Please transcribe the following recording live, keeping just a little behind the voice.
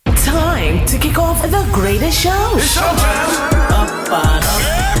to kick off the greatest show. It's showtime.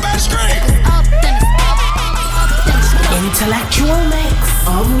 Everybody scream. Intellectual mix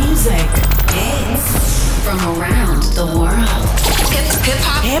of music. Hits from around the world.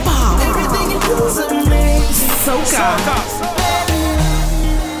 Hip hop. Everything you do is amazing. Soca.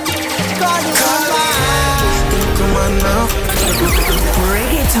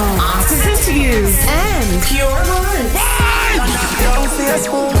 Reggaeton. Artist interviews. And pure hearts. Young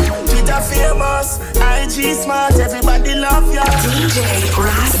Facebook, Twitter famous, IG smart, everybody love ya. DJ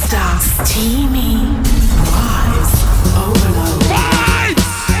Rasta. Steamy. Vibes. Overload.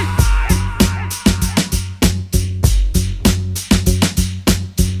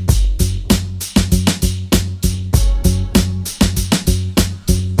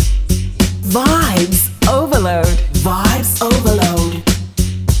 Vibes Overload. Vibes Overload.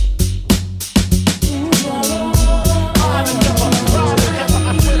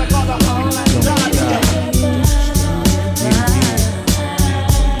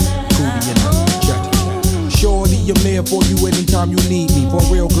 Shorty, I'm there for you anytime you need me. For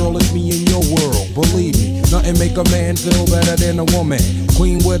real, girl, it's me in your world. Believe me, nothing make a man feel better than a woman.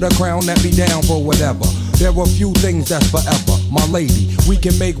 Queen with a crown that be down for whatever. There are few things that's forever. My lady, we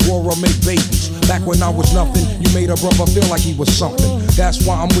can make war or make babies. Back when I was nothing, you made a brother feel like he was something. That's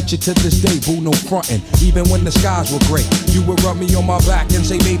why I'm with you to this day, boo, no frontin'. Even when the skies were gray, you would rub me on my back and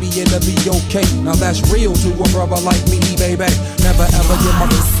say, baby, it'll be okay. Now that's real to a brother like me, baby. Never ever get my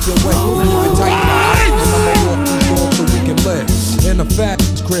away. Keep it tight, and I'ma walk through doors so we can live in a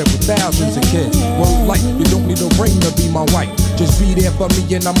fast crib with thousands of kids. Word like, you don't need a ring to be my wife. Just be there for me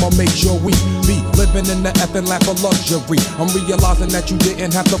and I'ma make sure we be living in the effing lap of luxury. I'm realizing that you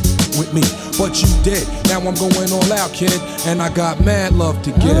didn't have to with me, but you did. Now I'm going all out, kid, and I got mad love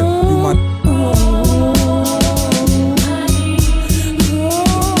to give. You my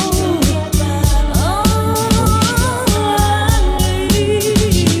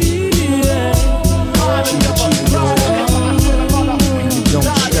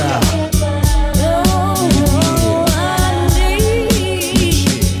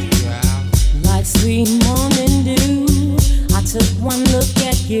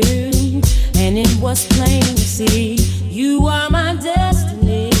was plain to see. You are my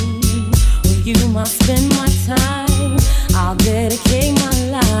destiny. Well, you must spend my time. I'll dedicate my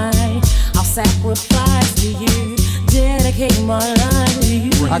life. I'll sacrifice to you. Dedicate my life to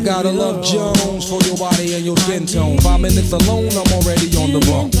you. I gotta love Jones for your body and your skin tone. 5 minutes alone, I'm already on the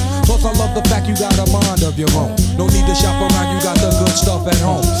bone. Plus I love the fact you got a mind of your own. No need to shop around, you got the good stuff at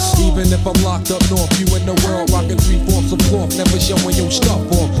home. Even if I'm locked up north, you in the world rocking 3/4 of cloth. Never showing your stuff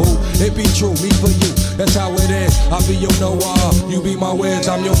off, boo. It be true, me for you, that's how it is. I be your Noah, you be my Wiz.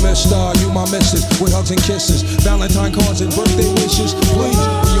 I'm your mister, you my missus. With hugs and kisses, Valentine cards and birthday wishes. Please,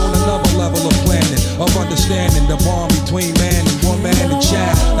 we on another level of planning, of understanding the bond between man and woman and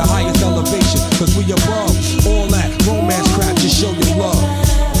child. The highest elevation, cause we above all that romance crap, just show your love.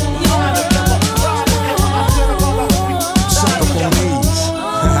 Suck up on these.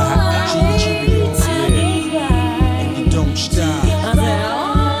 And you don't stop.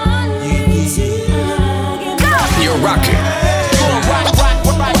 You're rocking.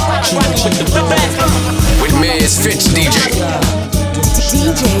 With Miss Fitz DJ.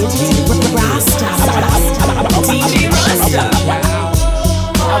 DJ Rasta. DJ Rasta.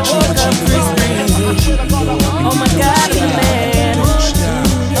 Oh my God, man.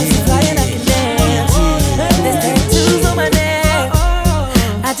 I'm so flying up and dance. There's tattoos on my neck.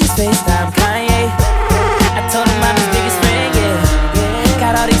 I just FaceTime Kanye. I told him I'm his biggest fan, yeah.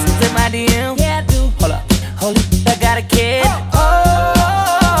 Got all these hits in my DM. Yeah, I do. Hold up, I got a kid.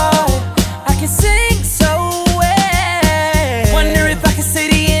 Oh, I can sing so well. Wonder if I can say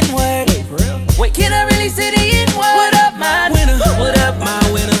the N-word. Wait, can I really say the N-word? What up, my winner? What up,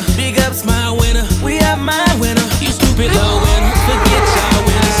 my winner? Big ups, my winner. We are my winner. You stupid little winner. Forget y'all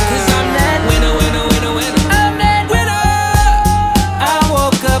winners. Cause I'm that winner, winner, winner, winner. I'm that winner. I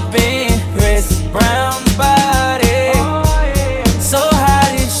woke up in Chris Brown's body. So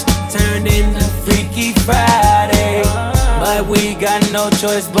hot it turned into Freaky Friday. But we got no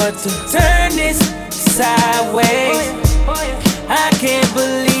choice but to turn this sideways. I can't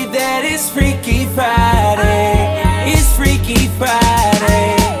believe that it's Freaky Friday. It's Freaky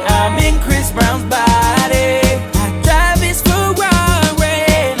Friday. I'm in Chris Brown's body. I drive his Ferrari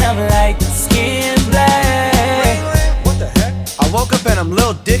and I'm like skin black. What the heck? I woke up and I'm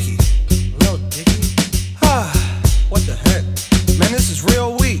Lil Dicky. Lil Dicky? What the heck? Man, this is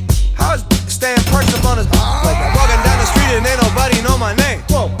real weak. How's staying perched up on his like I'm walking down the street and ain't nobody know my name.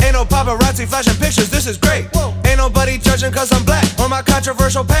 Whoa. Ain't no paparazzi flashing pictures, this is great. Whoa. Ain't nobody judging judging cause I'm black or my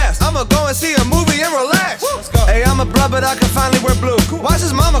controversial past. I'ma go and see a movie and relax. Hey, I'm a blood, but I can finally wear blue. Why's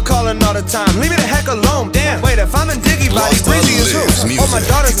his mama calling all the time? Leave me the heck alone, damn. Wait, if I'm in Diggy Body, Breezy is who? Oh, my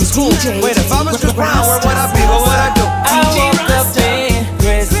daughter's in school. Wait, if I was Chris Brown, where would I be? What would I do? I woke up in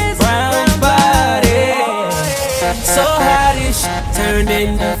Chris Brown's body. So hottish, turned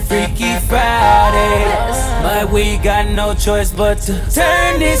into Freaky Friday. But we got no choice but to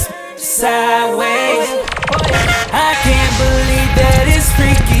turn this sideways. I can't believe that it's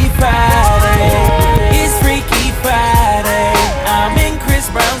Freaky Friday. It's Freaky Friday. I'm in Chris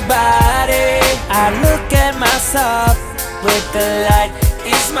Brown's body. I look at myself with the light.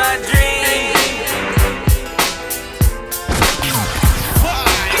 It's my dream.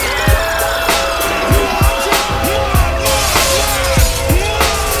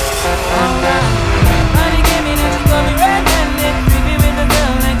 Honey gave me this, got me red-handed, creepy with the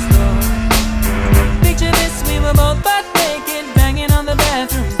girl next door. Picture this, we were both butt naked, banging on the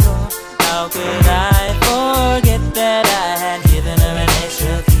bathroom door. How could I forget that I had given her an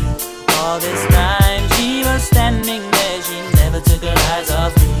extra key? All this time she was standing there, she never took her eyes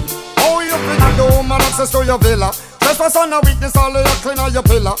off me. Oh, you feel no man access to your villa. Trespass on a weakness, all of your clean on your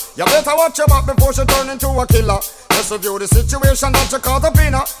pillar. You better watch your back before she turn into a killer. Just review the situation that you caught up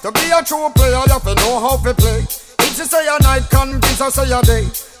in her. To be a true player, you have to know how to play. If she say a night, convince her say a day.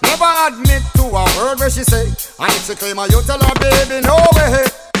 Never admit to a word where she say. And if she claim her, you tell her, baby, no way.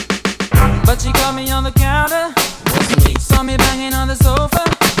 But she caught me on the counter. Wasn't me. Saw me banging on the sofa.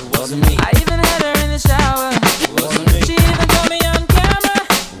 Wasn't me. I even had her in the shower. Wasn't me. She even caught me on camera.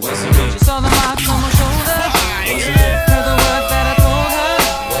 Wasn't me. She saw the marks on my shoulder. Wasn't me. Heard the words that I told her.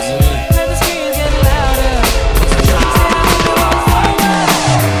 Wasn't me. Heard the screams get louder. Wasn't me. Said I could be wrong forward.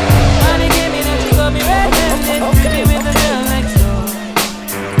 Honey gave me that, she got me red-handed, creepy with the girl next door.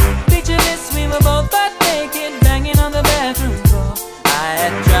 Picture this, we were both butt naked, banging on the bathroom floor. I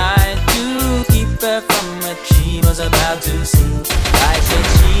had tried to keep her from what she was about to see. I said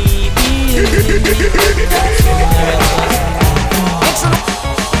she believed in me. That's when there was.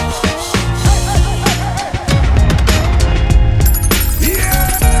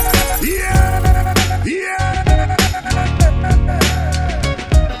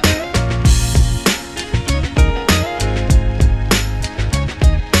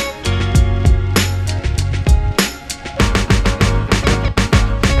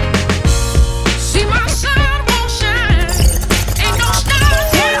 See my sun won't shine, ain't no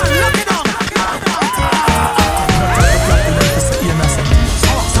stars in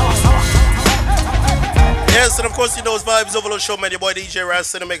Yes, and of course you know it's Vibes Overload Show, man. Your boy DJ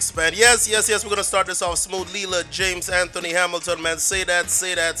Rasta in the mix, man. Yes, we're gonna start this off smooth. Leela, James, Anthony, Hamilton, man. Say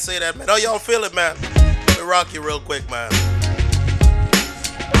that, man. How y'all feeling, man? Let me rock you real quick, man.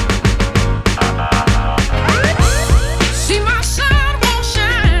 See my sun won't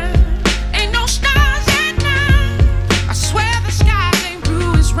shine, ain't no stars at night. I swear the skies ain't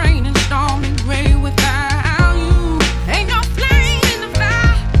blue, it's raining, stormy gray without you. Ain't no flame in the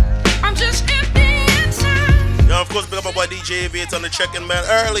fire, I'm just empty inside. Yo, of course, pick up my boy DJ Aviator on the check-in, man.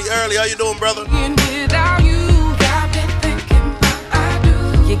 Early, how you doing, brother? And without you, got me thinking what I do.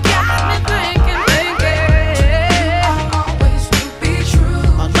 You got me thinking. I'll always will be true.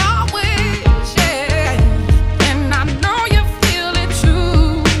 I'll always, yeah. And I know you feel it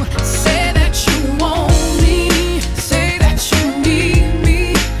too. Say that you want me. Say that you need me.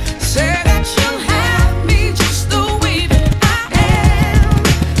 Say that you'll have me just the way that I am.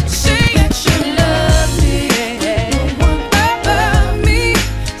 Say that you love me. No one above me.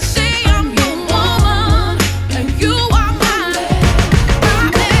 Say I'm your woman and you are mine.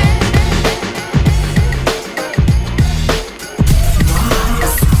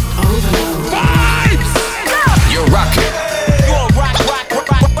 You're rocking. You gon' rock with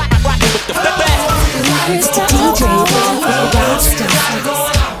the best. It's DJ Rasta.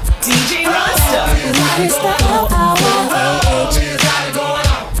 DJ Rasta. It's the OVH.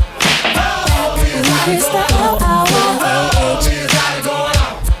 It's the OVH.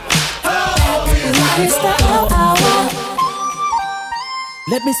 It's the OVH.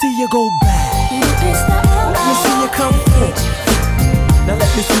 Let me see you go back. It's the Let me see you come forward. Now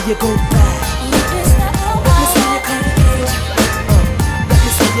let me see you go back. It's the Let me see you come forward. Let me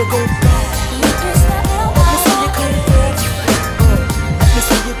see you go back. It's the Let me see you come forward. Let me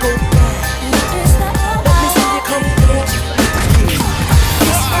see you go back. It's the Let me see you come forward.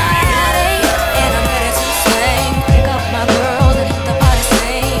 It's Friday and I'm ready to swing. Pick up my girls and hit the party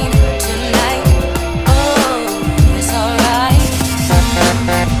scene tonight. Oh, it's alright.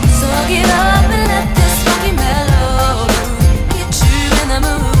 So get up and let this funky mellow get you in the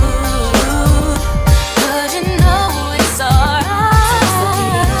mood. 'Cause you know it's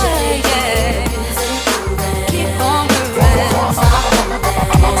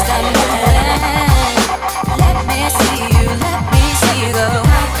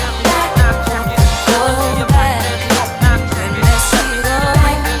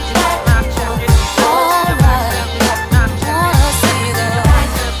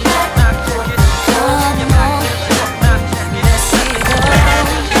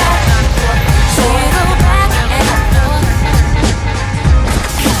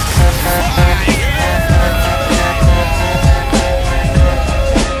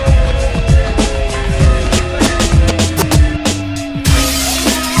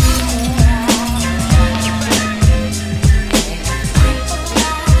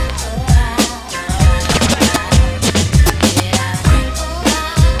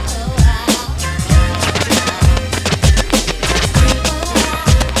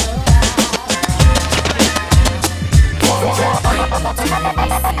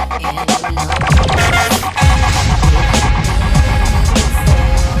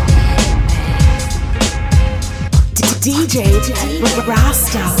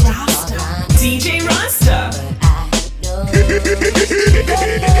Rasta. DJ Rasta.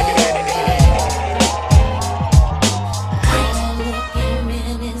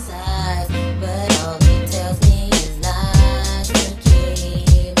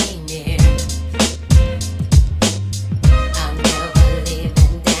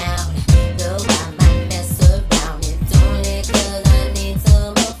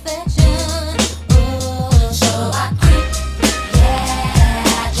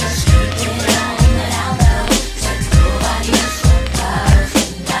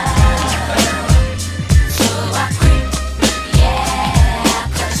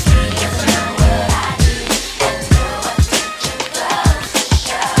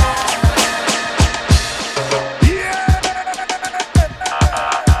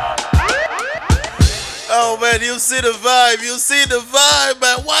 Oh man, you see the vibe,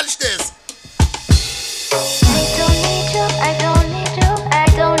 man. Watch this.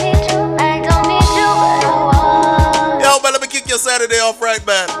 Yo, man, let me kick your Saturday off right,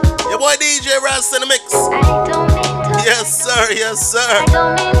 man. Your boy DJ Rasta in the mix. Yes, sir.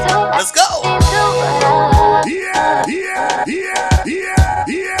 Let's go.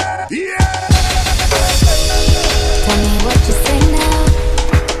 Tell me what you say now.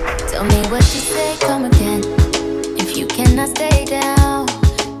 Tell me what you say, come again. If you cannot stay down,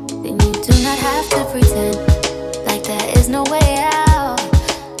 then you do not have to pretend like there is no way out.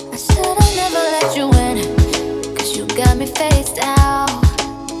 I should've never let you in, 'cause you got me face down.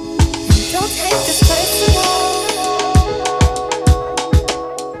 And don't take this personal.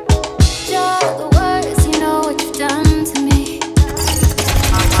 You're the worst, you know what you've done to me.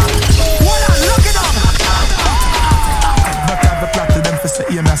 Look it up. But I've plotted them for say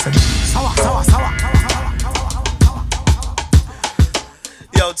your message.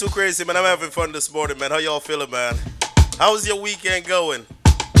 Yo, too crazy, man. I'm having fun this morning, man. How y'all feeling, man? How's your weekend going?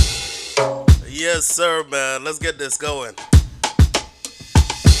 Yes, sir, man. Let's get this going.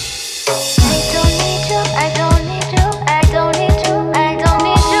 I don't need you, I don't need you, I don't need you, I don't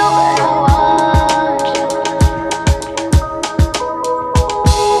need you, but I want you.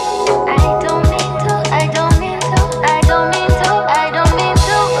 I don't mean to, I don't mean to, I don't mean to, I don't mean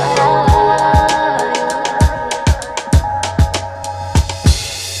to, but I love you.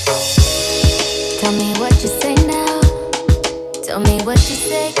 Tell me what you say now. Tell me what you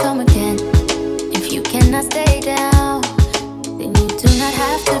say, come again. If you cannot stay down, then you do not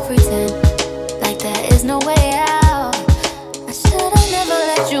have to pretend like there is no way out. I should've never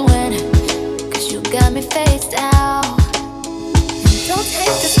let you in, 'cause you got me face down. And don't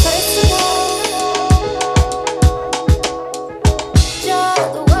take this personal. You're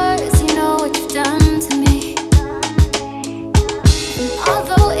the worst, you know what you've done to me. And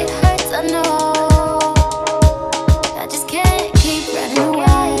although it hurts, I know I just can't keep running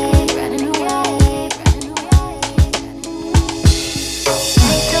away, running away, running away.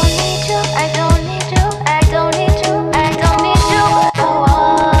 I don't need you, I don't need you, I don't need you, I don't need you, but I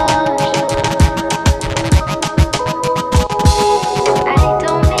want you. I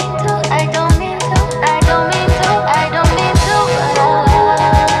don't mean to, I don't mean to, I don't mean to, I don't mean to, but I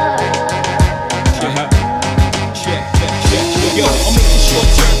love Yo, I'm making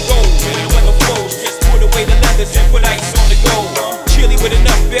short-term goals, and the weather flows. Just put away the leathers and put ice on the gold. Chilly with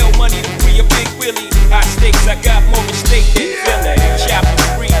enough bail money to free a big Willie. High stakes, I got more at stake than Philly. Chopping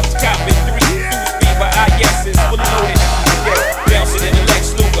screens, copping 3 speed by IS's fully loaded. Yeah, bouncing in the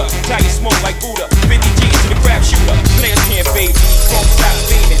Lex Luger, tire smoke like Buddha. 50 G's to the crap shooter. Players can't fade me, chrome stop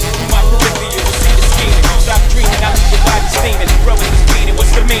steaming. Through my peripheral, see the scheming. Stop dreaming, I leave your body steaming. Brothers is meaning,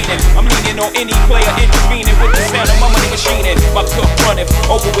 what's the meaning? I'm leaning on any player intervening with the sound of my money machining. My cup running,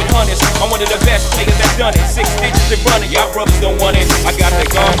 over with hundreds. I'm one of the best players that done it. 6 digits and running, y'all brothers don't want it. I got the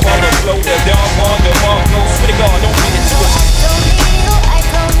gun, the flow, the dog on, the monk, no, swear to God, don't get into it. I don't need you, I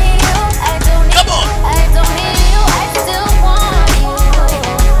don't need you, I don't need Come on. you, I don't need you, I still want you.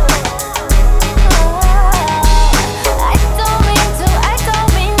 I don't mean to, I don't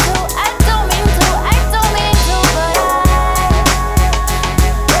mean to, I don't mean to, I don't mean to, but I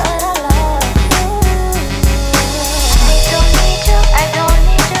love you. I don't need you, I don't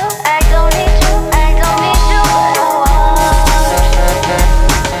need you, I don't need you, I don't need you, but I want you.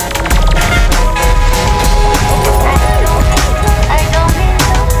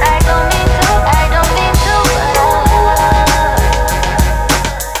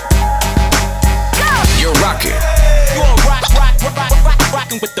 You're rocking You on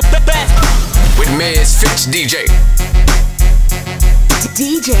rockin' with the best. with Miz Fitz DJ.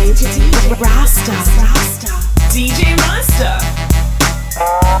 DJ Rasta. DJ Rasta.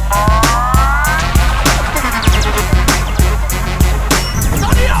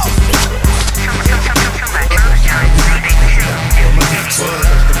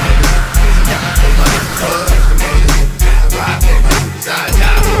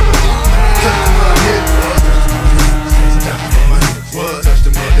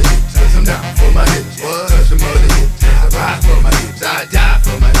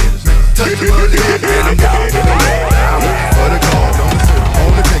 the mother hitters, and I'm down for the Lord. I'm for the cause,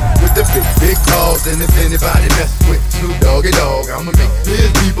 on the take with the big claws. And if anybody mess with Snoop Doggy Dogg, I'ma make his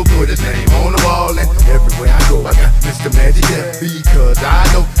people put his name on the wall. And everywhere I go, I got Mr. Magic there, because I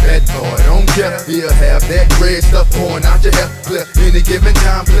know that boy don't care. He'll have that red stuff pouring out your hair, clear any given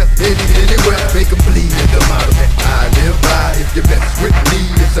time, clear anywhere. Make him believe in the motto that I live by. If you mess with me,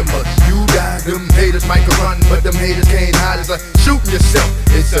 it's a must, you die. Them haters might can run, but them haters can't hide. It's like shooting yourself.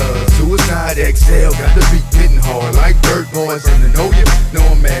 It's a suicide. Exhale, got the beat hitting hard like dirt boys. And to know him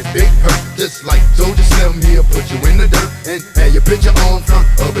as Big Hurt, just like Soldier Slim. He'll put you in the dirt and have your picture on front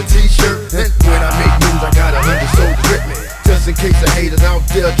of a t-shirt. And when I make moves, I got 100 soldiers with me, just in case the haters out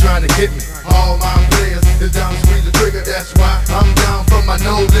there trying to get me. All my players is down to squeeze the trigger. That's why I'm down for my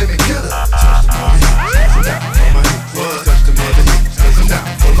no limit killer. Touch the mother hips, I'm down for my hips. Touch the mother hips, I'm down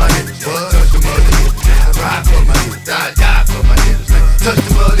for my hips. Touch the mother hips, I ride for my hips. I die for my hips. Touch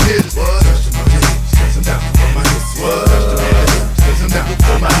the mother hips, touch the mother hips, I'm down for my hips. Touch the mother hips, I'm down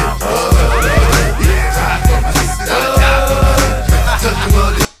for my hips. Touch the mother hips, ride for my hips. I die for my hips. Touch the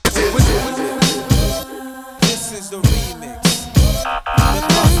mother hips. This is the remix. The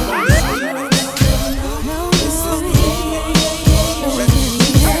Oswald remix. This is the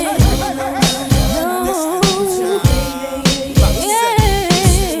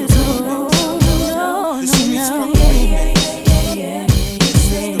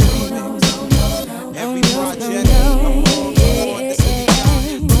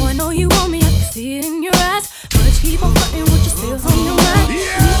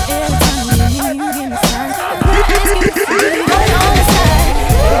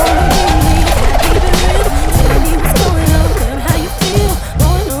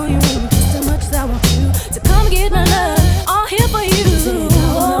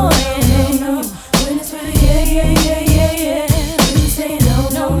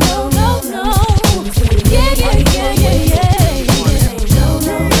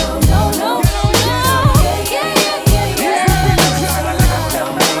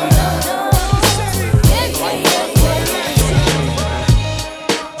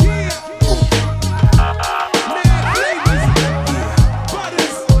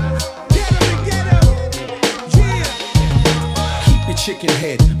chicken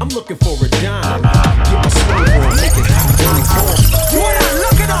head. I'm looking for a dime. Get my swerve on, make it hot, turn it on.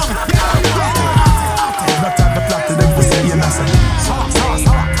 Look at them.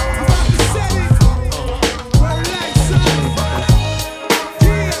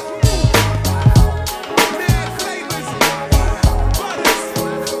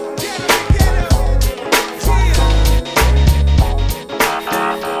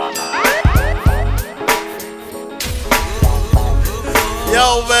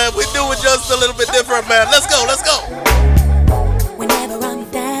 Yo, man, we do it just a little bit different, man. Let's go, let's go. Whenever I'm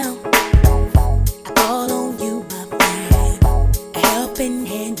down, I call on you, my friend. A helping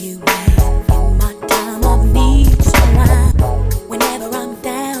hand you have in my time of need. So whenever I'm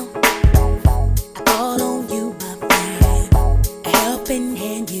down, I call on you, my friend. A helping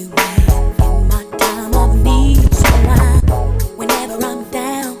hand you have in my time of need. So whenever I'm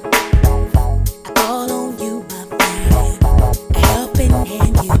down, I call on you, my friend. A helping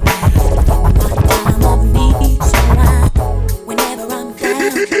hand you have in my time of need. So whenever I'm down,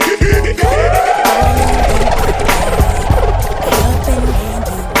 helping hand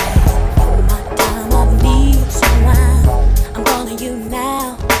you in my time of need. So I'm calling you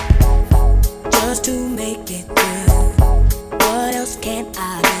now, just to make it through. What else can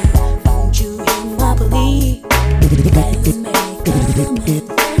I do? Don't you hear my plea? Let's make it.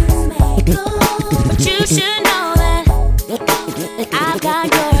 But you should know that I've got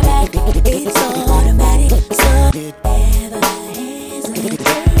your back. It's automatic, so never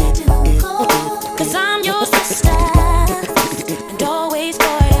hesitate to call. 'Cause I'm your sister and always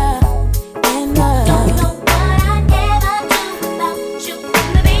for you. And don't know what I'd ever do without you from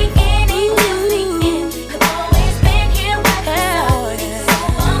the beginning to the end. I've always been here by your side, so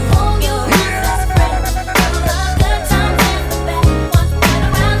I'm on your best friend. Through the good times and the bad ones,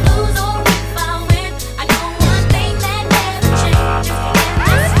 whether I lose or if I win, I know one thing that never changes, and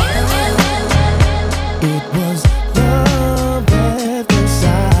that's you. It was love at first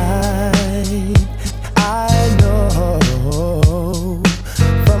sight.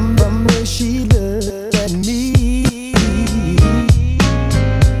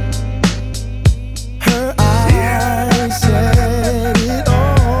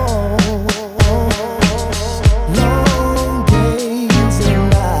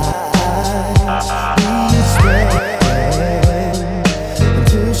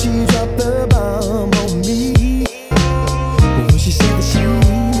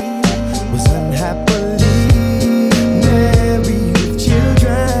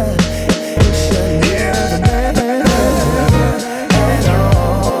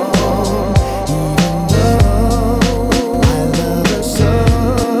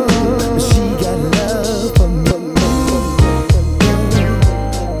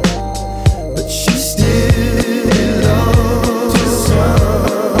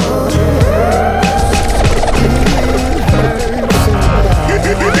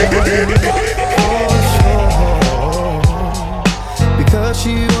 because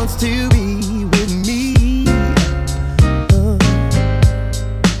she wants to be with me,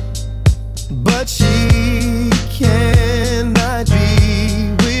 but she cannot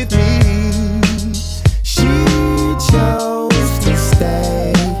be with me. She chose to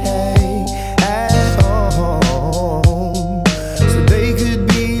stay at home so they could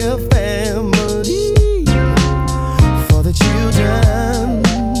be a family for the children.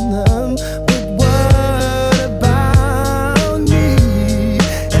 But what about me?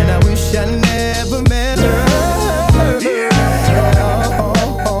 And I wish I never met her. Even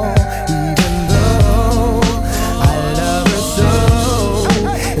though I love her so,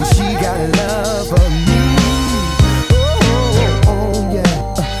 and she got love for me. Oh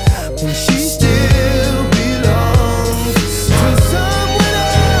yeah, and she still belongs to someone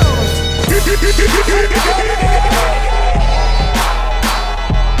else.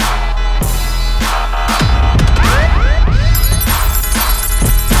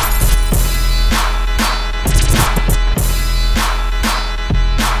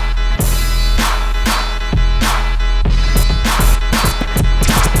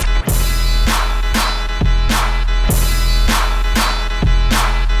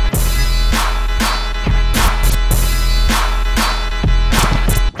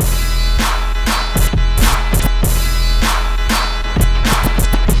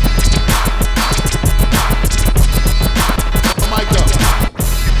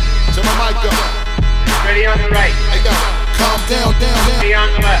 Ready on the right. Hey yo, calm down. Ready on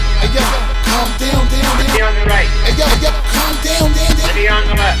the left. Hey yo, calm down. Ready on the right. Hey yo, calm down. Ready on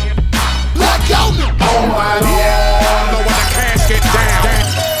the left. Blackout. Oh my Lord, know when the cash get down.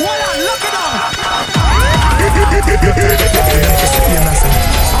 What I'm looking on.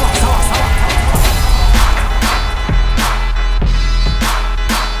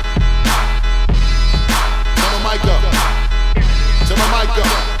 Turn my mic up.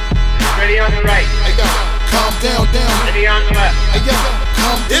 Ready on the right. Hey yo, calm down. Ready on the left. Hey yo,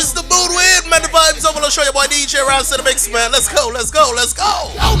 calm down. It's the mood weird, man. The vibes over. Let's show your boy DJ Rasta the mix, man. Let's go. Oh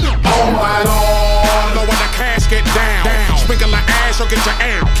my Lord, know when the cash get down. Sprinkle the ash or get your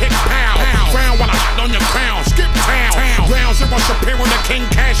air kick pow. Frown while I shit on your crown. Skip town. Ground zero Shapiro the king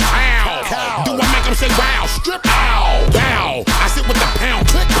cash cow. Do I make them say wow? Strip ow. Bow. I sit with the pound.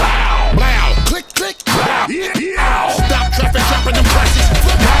 Click bow. Blow. Click. Bow. Ow. Stop traffic dropping them prices.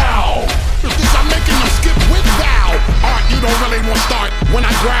 Flip ow. This I'm making them skip with bow. Art you don't really want to start when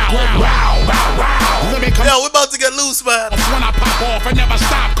I growl. Wow. Let me come. Yo, we're about to get loose, man. When I pop off, I never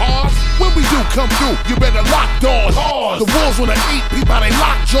stop, cause when we do come through, you better lock doors. The wolves wanna eat people, they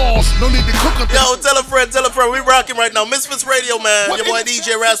lock jaws. No need to cook them. Yo, tell a friend, we rocking right now. Misfits Radio, man. Your boy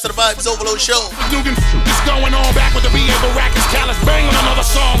DJ Rasta, the Vibes Overload Show. It's going on back with the VA Baracus Callus bang on another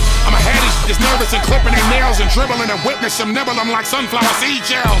song. I'm a hattie, just nervous and clipping their nails and dribbling and witness them nibble them like sunflower seed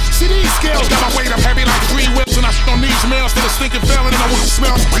gels. See these scales got my weight up heavy like 3 whips, and I shit on these males to the stinking felon and I want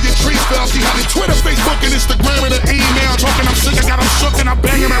smells. I get tree spells. See how they Twitter, Facebook, and Instagram and the email talking. I'm sick, I got them shook and I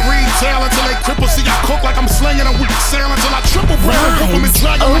bang them at retail until they cripple. See I cook like I'm slinging a weak sail until I triple brown them and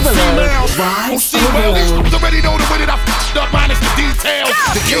dragging my females. Oh, see, well, these already know the way that I f***ed up minus the details.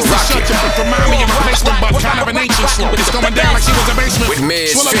 The case is shut to remind me of a replacement, but kind of an ancient slope. It's going down like she was a basement. With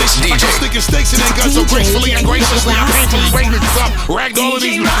Miz Swell up Fitz this like DJ. I'm sticking stakes in their guts so gracefully and graciously. I painfully waiting up. Ragged all of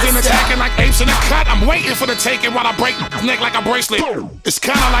these men attacking like apes in a cut. I'm waiting for the taking while I break neck like a bracelet. It's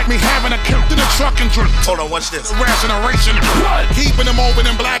kind of like me having a kick in the truck and drink. Hold on, watch this. Rationation. Keeping them open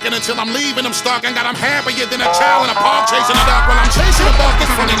and blacking until I'm leaving them stuck. And got them happier than a child in a park chasing a duck. While I'm chasing a buck,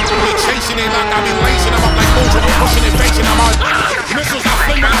 it's funny. They chasing it like I be lacing them up like bullshit. I'm pushing it, facing them out. Missiles I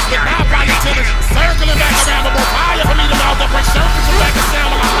fling when I spit my fire till it's circling back around the fire for me to melt up. Break surface and back and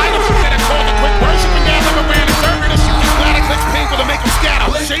sound while I light up. That I call the quick worship and gather around and serving and shooting splatter clicks painful to make them scatter.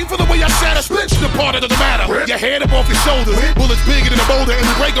 Shameful the way I shatter, split the part of the matter. Your head up off your shoulders. Bullets bigger than a boulder and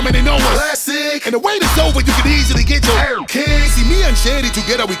we break them and they know us. Classic. And the wait is over, you can easily get your king. See me and Shady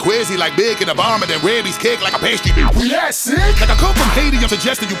together, we quizzy like big in a bomb and then rabies kick like a pastry. We that sick? Like I come from Haiti, I'm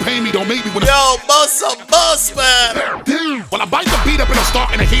suggesting you pay me, don't make me when Yo, bust a bus, man. Dude. Well, I bite the beat up and I'm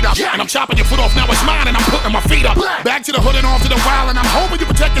starting to heat up. And I'm chopping your foot off, now it's mine and I'm putting my feet up. Back to the hood and off to the wild, and I'm hoping you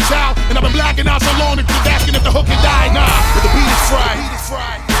protect the child. And I've been blacking out so long that you're asking if the hook can die. Nah, but the beat is fried.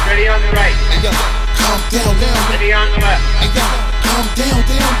 Ready on the right. Hey, yo, calm down. Ready on the left. Hey, yo, calm down.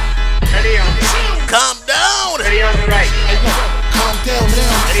 Ready on the left. Calm down. Ready on the right. Hey, yo, calm down.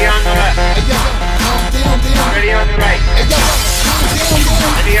 Ready on the left. Hey, yo, calm down. Ready on the right. Hey, yo, calm down.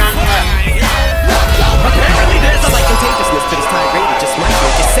 Ready on the left. Apparently there's a light contagiousness to this tirade. It just might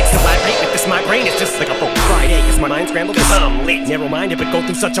make it sick, so I rate with this. My brain is just like a broken Friday. It's my mind scrambled cause I'm lit. Narrow-minded but go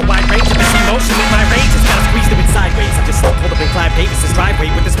through such a wide range of this emotion in my rage. It's gotta squeeze it sideways. I just pulled up in Clive Davis's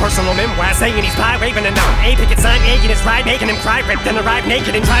driveway with his personal memoir saying he's pie waving and now A picket sign making his ride, making him cry, ripped and arrive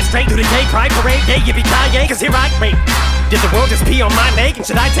naked and drive straight through the gay pride parade. Yeah, yippee-ki-yay, cause here I wait. Did the world just pee on my leg? And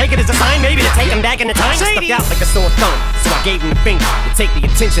should I take it as a sign maybe to take him back in the time? Stuck out like a sore thumb, so I gave him the finger to take the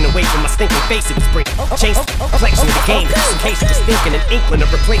attention away from my stinking face it was bringing. Changed the complexion of the game, just in case you're just thinking an inkling of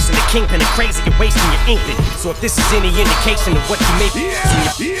replacing the kingpin and crazy, you're wasting your inkling. So if this is any indication of what you may be,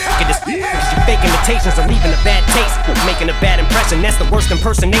 because your fake imitations are leaving a bad taste, making a bad impression. That's the worst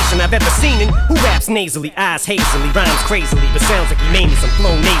impersonation I've ever seen. And who raps nasally, eyes hazily, rhymes crazily, but sounds like he made me some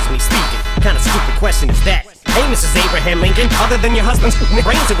flow nasally speaking. Kind of stupid question is that? Hey, Mrs. Abraham Lincoln, other than your husband's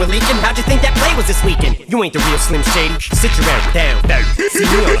brains that were leaking, how'd you think that play was this weekend? You ain't the real Slim Shady, sit your ass down. See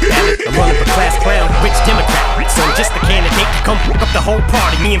me on a ballot, I'm running for class clown, rich Democrat. So I'm just the candidate to come fuck up the whole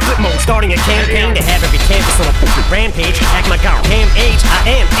party. Me and Flip Mode starting a campaign to have every campus on a rampage. Act my god, damn age,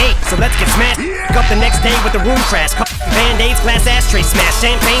 I am 8, so let's get smashed. Pick up the next day with the room crash. Band-aids, glass ashtray smash,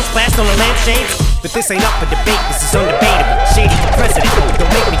 champagne splashed on the lampshades. But this ain't up for debate, this is undebatable. Shady's the president, don't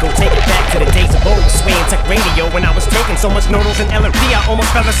make me go take it back to the days of old. Swaying tech radio when I was taking so much noodles and LMP, I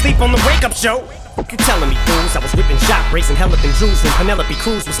almost fell asleep on the wake-up show. You telling me fools, I was whipping shot, racing hell up in Drews when Penelope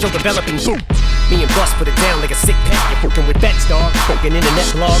Cruz was still developing you. Me and Bus put it down like a sick pet. You're working with bets, dog, fucking internet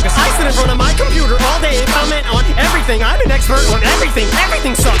bloggers. I sit in front of my computer all day and comment on everything. I'm an expert on everything.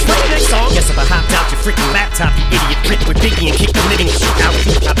 Everything sucks. Play the next song. Guess if I hopped out your freaking laptop, you idiot, trick with Biggie and kick the living shit out.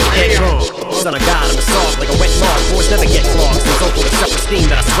 I've been dead wrong. Son of God, I'm a soft like a wet log. Boys never get clogged. So it's over the self-esteem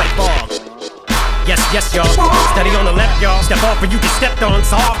that I sweat fog. Yes, yes, y'all. Steady on the left, y'all. Step off or you get stepped on.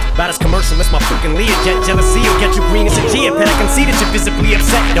 Soft. About as commercial as my fucking Learjet. Jealousy will get you green as a Gia pet. I can see that you're visibly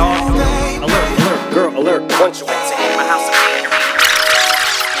upset, dog. Alert, alert, girl, alert. Once you went to hit my house again.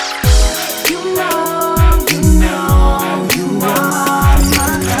 You are my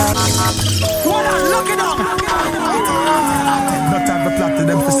love. What I'm looking up. No time for plot to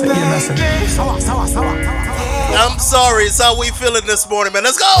them for saying nothing. I'm sorry, it's how we feeling this morning, man.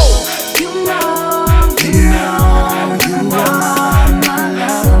 Let's go! You are my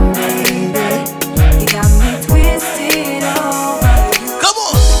love, baby. You got me twisted over you. Come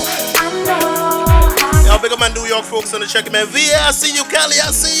on! I know Y'all big up my New York folks on the check, man. VA, I see you. Cali,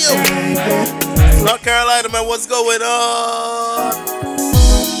 I see you. North Carolina, man, what's going on?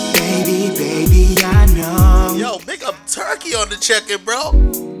 Baby, I know. Yo, big up Turkey on the check-in, bro.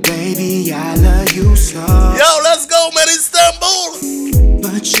 Baby, I love you so. Yo, let's go, man, Istanbul.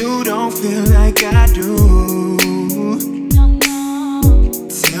 But you don't feel like I do.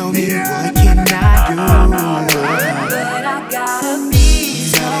 Tell me what can I do? But I gotta be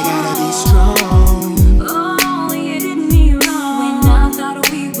strong. Oh, you did me wrong when I thought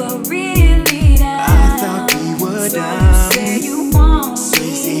we were really down. I thought we were down. So you say you want me. So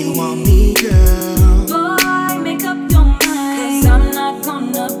you say you want me, girl. Boy, make up your mind. 'Cause I'm not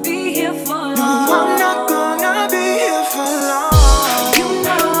gonna be here for long. No, I'm not gonna be here for long. You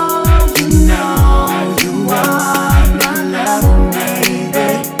know you are my love, baby.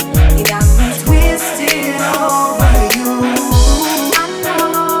 You got me twisted over you. I know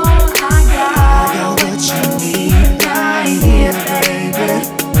I got what you need right here, baby.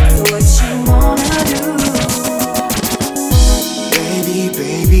 So what you wanna do?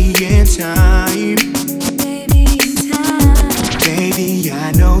 Baby, in time. Baby, I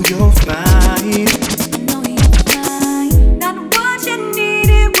know you're fine. Not what you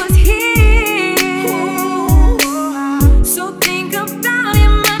needed was here. So think about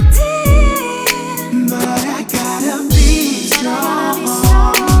it, my dear. But I gotta be strong.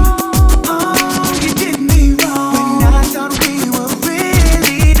 Oh, you did me wrong when I thought we were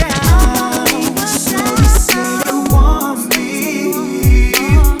really down. So you say you want me.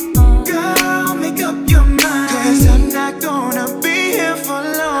 Girl, make up your mind. 'Cause I'm not gonna be here for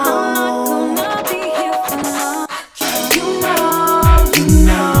long. I'm not gonna be here for long. You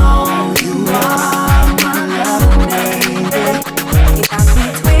know you are my love, baby. You got me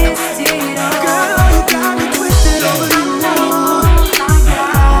twisted over. Girl, you got me twisted over you. I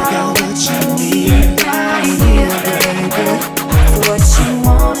got what you need right here, baby. What you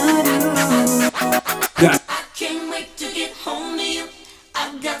wanna do? Can't wait to get home to you.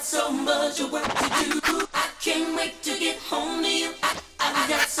 I've got so much work to do. Can't wait to get home to you. I've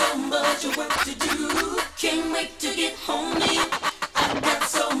got so much work to do. Can't wait to get home to you. I've got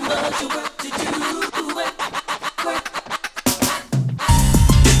so much work to do. Work.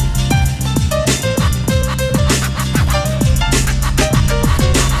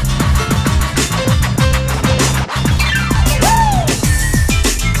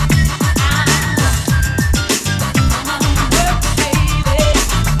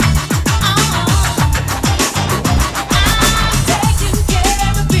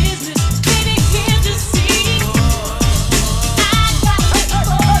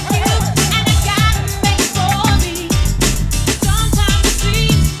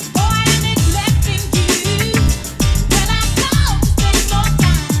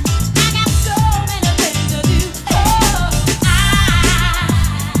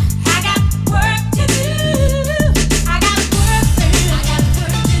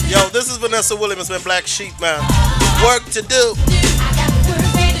 This is Vanessa Williams, man. Black Sheep, man. Work to do.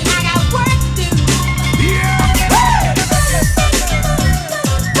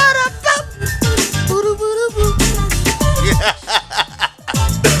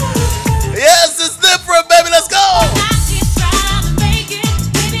 Yes, it's different, baby. Let's go.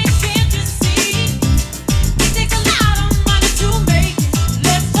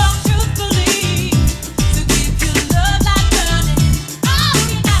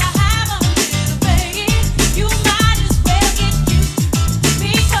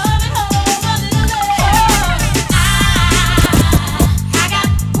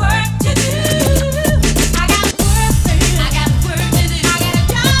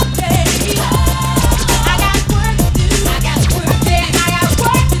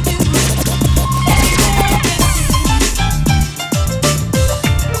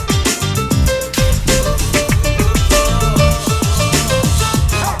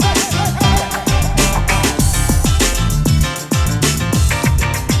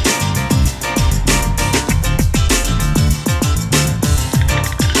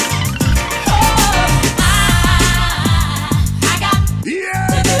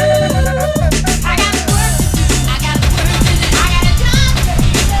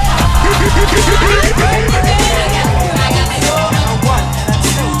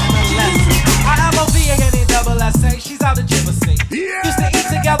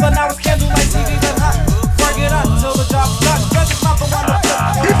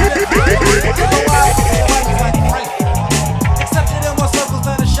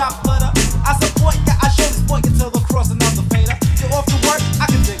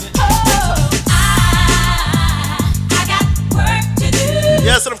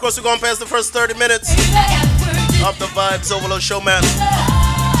 Yes, and of course we're going past the first 30 minutes of the Vibes Overload show, man.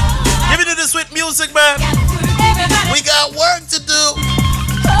 Giving you the sweet music, man. We got work to do.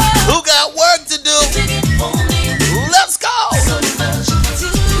 Who got work to do? Let's go.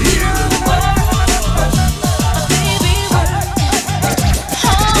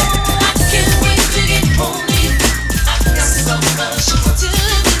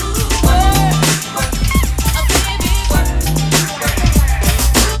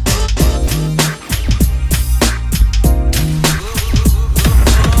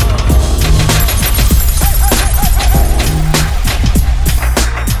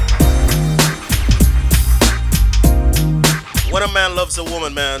 When a man loves a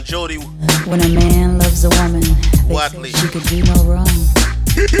woman, man, Jody. When a man loves a woman, Watley. she could do no wrong.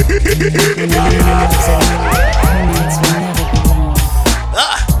 When a man loves a woman, her nights will never be long.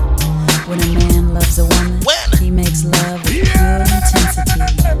 When a man loves a woman, he makes love with pure intensity.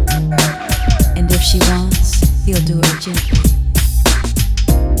 And if she wants, he'll do it gently.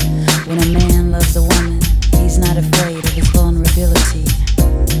 When a man loves a woman, he's not afraid of his vulnerability.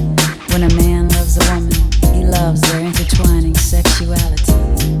 When a man loves a woman, he loves their intertwining sexuality.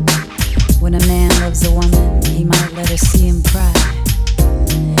 When a man loves a woman, he might let her see him cry.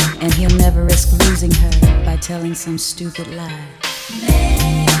 And he'll never risk losing her by telling some stupid lie.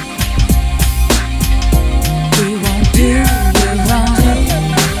 He won't do you wrong.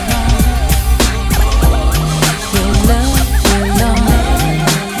 He'll love you long.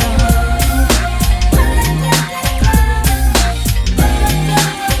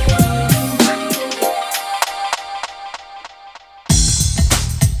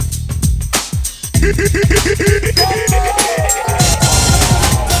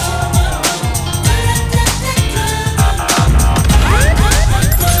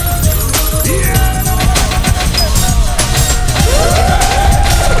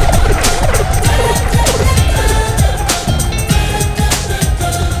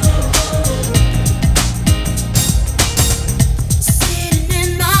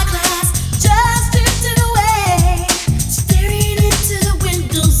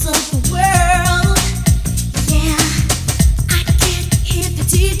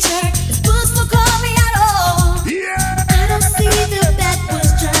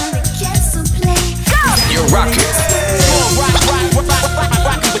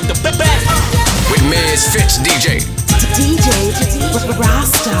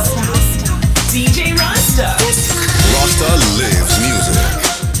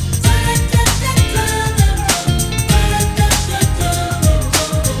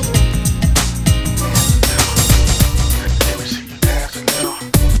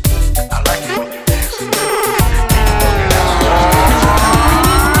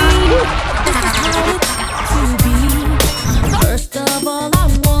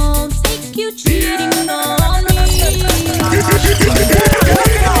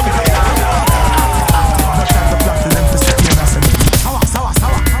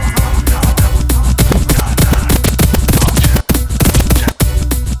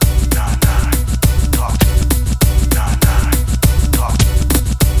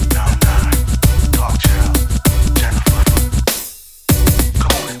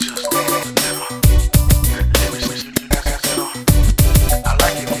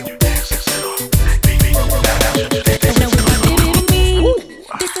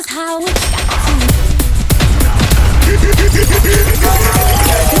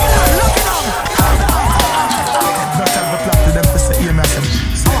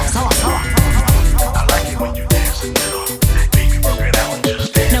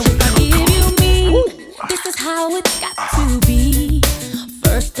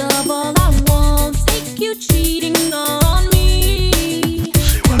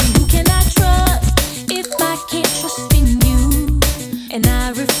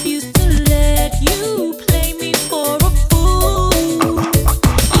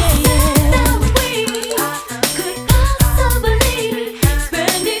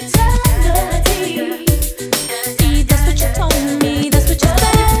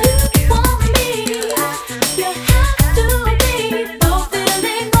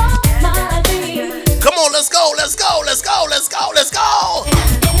 let's go, let's go, let's go.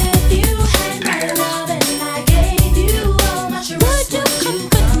 If you had my love and I gave you all my trust, would you come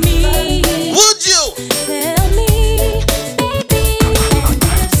with me? Would you? Tell me, baby. And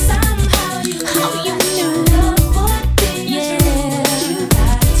if somehow you knew love would be a truth, you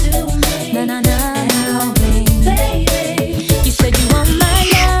got to make me, baby. You said you want my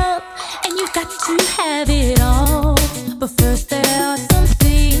love, and you got to have it all. But first there are some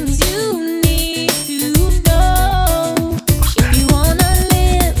things you need to know. If you wanna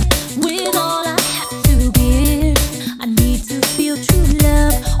live with all I have to give, I need to feel true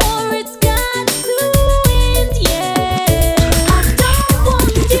love, or it's got to end, yeah. I don't want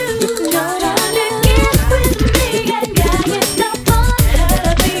you to get with me and get it up on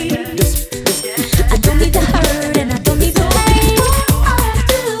me. I don't need to hurt and I don't need to hate. All I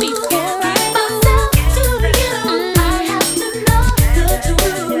do is carry myself to you. I have to know the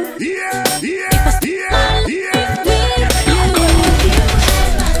truth. If I spend my life with you,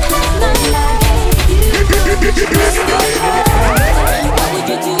 what would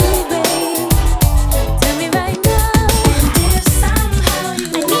you do, babe? Tell me right now. If somehow you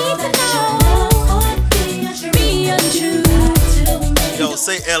I need to know. Be untrue. Yo,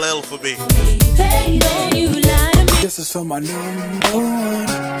 say LL for me. Don't you lie to me. This is for my number one.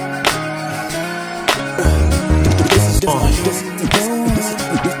 This is for my number one.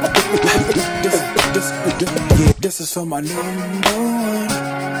 This is for my number one.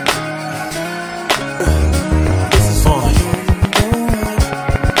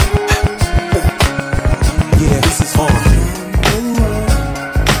 Yeah, this is for my number one.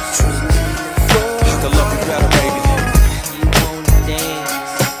 I can love you better, baby. You wanna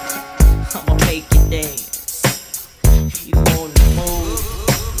dance? I'ma make you dance. You wanna move?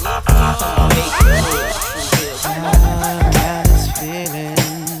 I'ma make you move. I got this feeling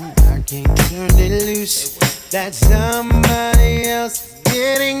I can't turn it loose. That somebody else is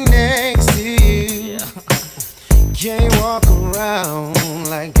getting next to you. Can't walk around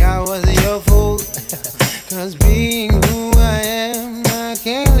like I was your fool. Cause being who I am, I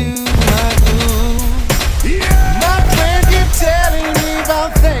can't lose my cool. My friend keep telling me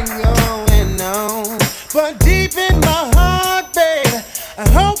about things going on, but deep in my heart, babe, I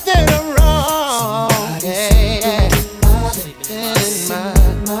hope that I'm wrong. Yeah, in my,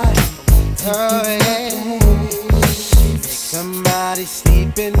 somebody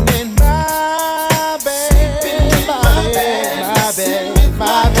sleeping in my bed, my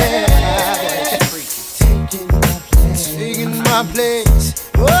bed, taking my place.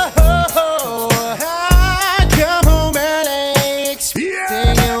 Whoa, I come home early,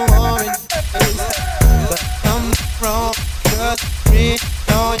 expecting a woman, but I'm wrong. Just read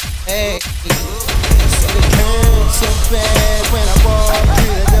on your face. So it hurts so bad when I walk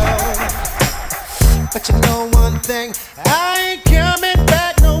through the door. But you know one thing, I ain't coming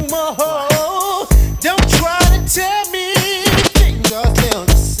back no more. Don't try to tell me things are still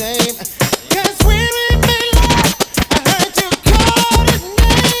the same. Cause when we made love, I heard you call his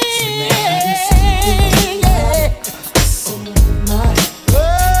name. Yeah.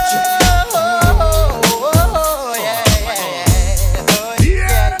 Oh,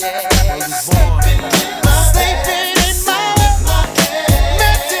 yeah, yeah. Sleeping in my head,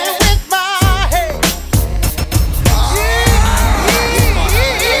 messing with my head.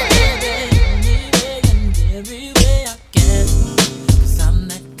 Every way I can, 'cause I'm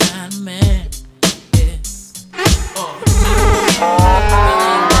that kind of man.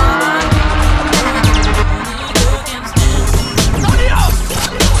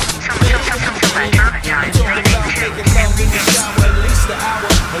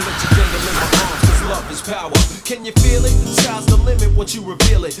 Can you feel it? Sky's the limit once you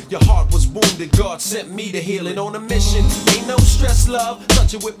reveal it. Your heart was wounded, God sent me to heal it. On a mission, ain't no stress, love.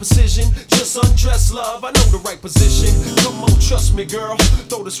 Touch it with precision, just undress, love. I know the right position. Come on, trust me, girl.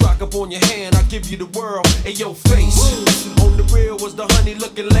 Throw this rock up on your hand, I'll give you the world. Hey, your face. On the real was the honey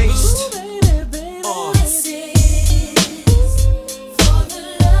looking laced.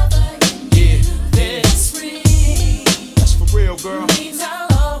 Yeah, that's for real, girl.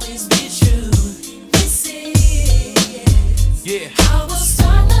 Yeah. I will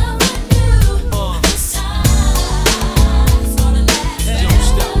start love anew. This time is gonna last. Don't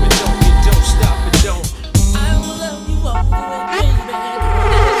stop it, don't stop it, don't. I will love you all the way, baby.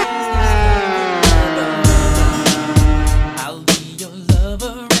 I'll be your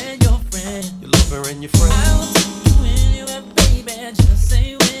lover and your friend. Your lover and your friend. I'll take you anywhere, baby. Just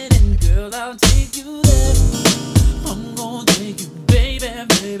say when, and girl, I'll take you there. I'm gonna take you, baby,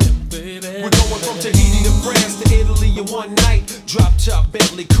 baby, baby. We're going from Tahiti to France to Italy in one night. Drop top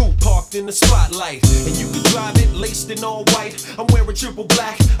Bentley coupe parked in the spotlight. And you can drive it laced in all white. I'm wearing triple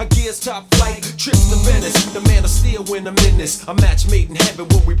black, a gear's top flight. Trips to Venice, the man of steel when I'm in this. A match made in heaven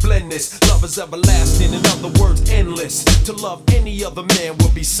when we blend this. Love is everlasting, in other words, endless. To love any other man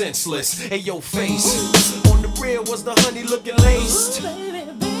would be senseless. Hey, yo, face on the rear was the honey looking laced.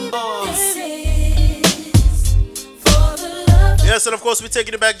 Yes, and of course, we're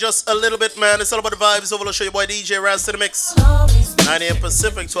taking it back just a little bit, man. It's all about the vibes. Overload show your boy DJ Rasta in the mix. 9 a.m.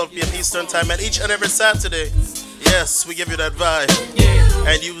 Pacific, 12 p.m. Eastern time, and each and every Saturday, yes, we give you that vibe.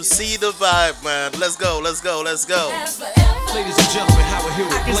 And you see the vibe, man. Let's go, let's go, let's go. Ladies and gentlemen, how we here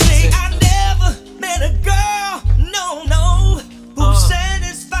with I can say I never met a girl, no, who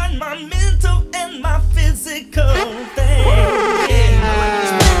satisfied my mental and my physical thing.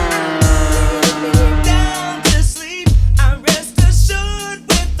 Down to sleep, I rest assured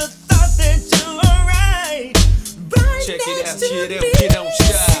with the thought that you're alright. Right check it out, next to get out, me. get on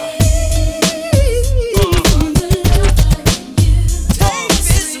style.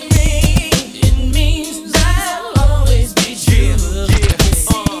 It means I'll always be true.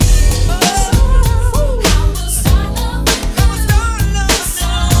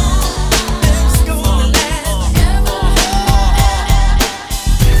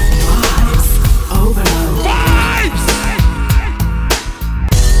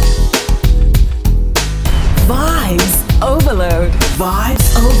 Vibes overload.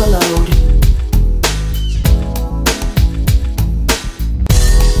 Vibes overload.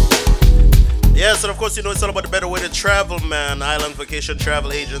 Yes, and of course, you know it's all about the better way to travel, man. Island Vacation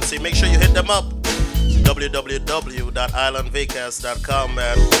Travel Agency. Make sure you hit them up. www.islandvacas.com,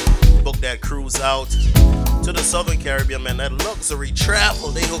 man. Book that cruise out to the Southern Caribbean, man. That luxury travel,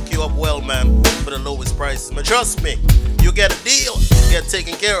 they hook you up well, man, for the lowest prices. But trust me, you get a deal, you get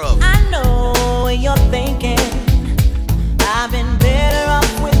taken care of. I know what you're thinking. I've been better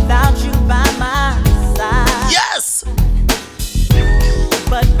off without you by my side. Yes!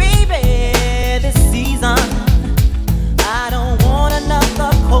 But baby, this season, I don't want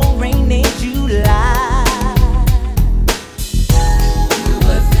another cold rainy July. You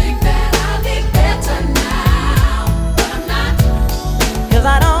would think that I'd be better now, but I'm not. 'Cause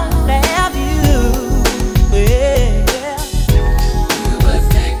I don't have you. Yeah. You would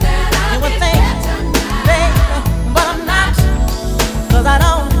think that I'd be better now, baby, but I'm not. 'Cause I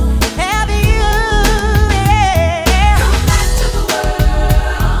don't have you. Yeah. Come back to the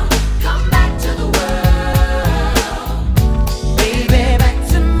world. Come back to the world. Baby, back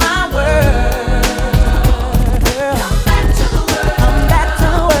to my world. Come back to the world. Come back to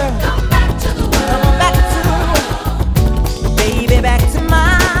the world. Come back to the world. Come back to the world. Baby, back to my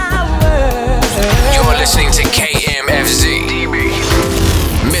world. You're listening to KMFZ.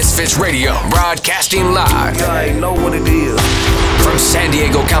 Misfits Radio, broadcasting live. I know what it is. From San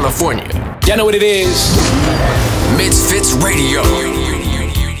Diego, California. Y'all know what it is. Misfits Radio.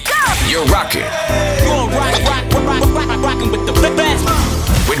 You're rocking Rocking with the best.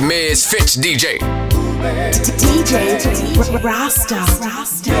 with Misfits DJ. DJ Rasta.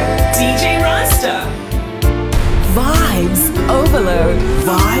 DJ Rasta. Vibes overload.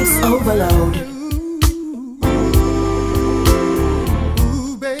 Vibes overload.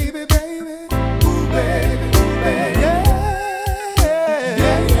 Ooh, baby, baby. Ooh, baby, baby. Yeah,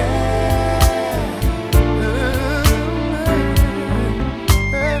 yeah,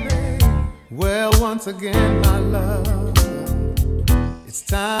 yeah. Well, once again, my love, it's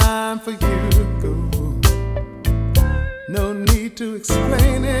time for you to go. No need to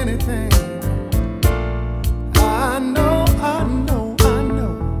explain anything. I know, I know, I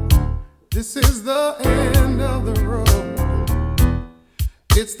know. This is the end of the road.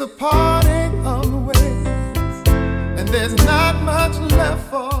 It's the parting of the ways, and there's not much left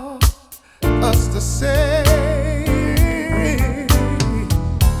for us to say.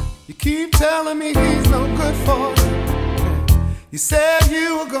 You keep telling me he's no good for you. You said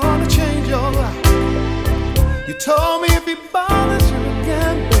you were gonna change your life. You told me if he bothers you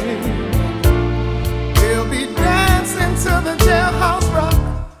again, baby, he'll be dancing to the jailhouse rock.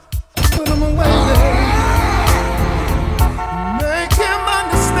 Put him away, baby. Make him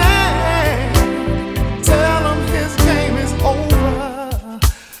understand. Tell him his game is over.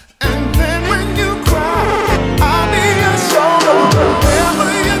 And then when you cry, I'll be your shoulder. Whatever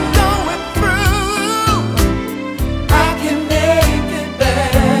you're going through, I can make it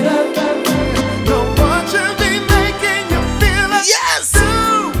better. No one should be making you feel like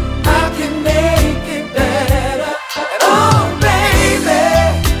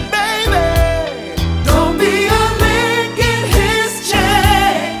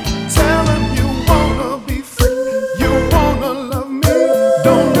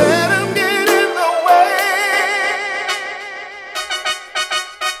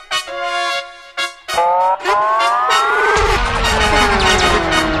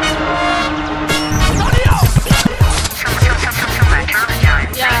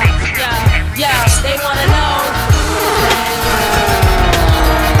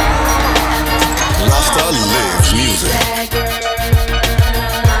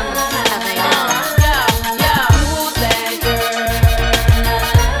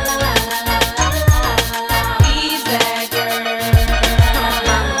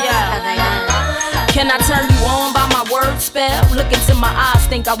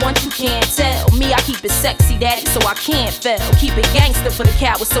think I want, you can't tell. Me, I keep it sexy, daddy, so I can't fail. Keep it gangster for the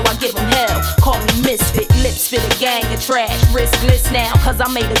cowards, so I give them hell. Call me misfit, lips fit a gang of trash. Riskless now, cause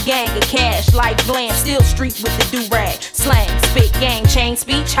I made a gang of cash. Like glam, still street with the do-rag. Slang, spit, gang, chain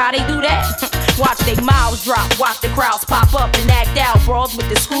speech, how they do that? Watch they mouths drop, watch the crowds pop up and act out. Brawls with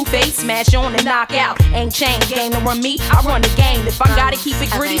the screw face, smash on and knock out. Ain't chain game to run me, I run the game. If I gotta keep it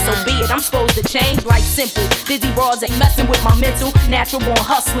gritty, so be it. I'm supposed to change like simple. Dizzy bras ain't messing with my mental. Natural born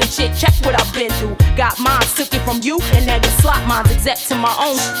hustling shit, check what I've been through. Got mines, took it from you, and now you slot mines. Exec to my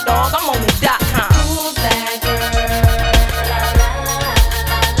own dog, I'm on the.com. Cool bad girl.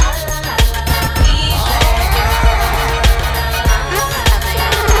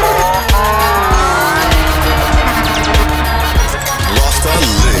 Rasta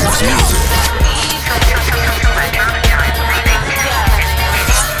lives music.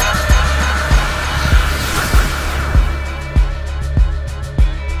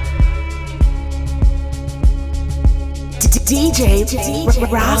 DJ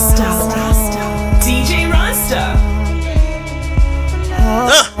Rasta. DJ Rasta.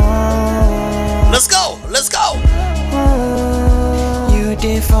 Let's go, let's go. You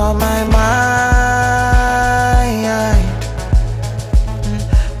did for my mind.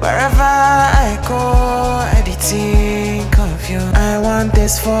 Wherever I go, I did think of you. I want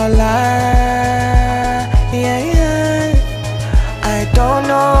this for life. Yeah, yeah. I don't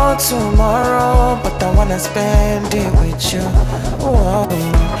know tomorrow, but I wanna spend it with you. Whoa.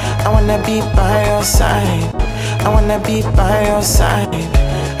 I wanna be by your side. I wanna be by your side.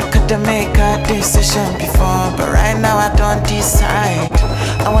 I couldn't make a decision before, but right now I don't decide.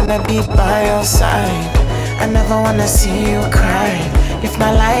 I wanna be by your side. I never wanna see you cry. If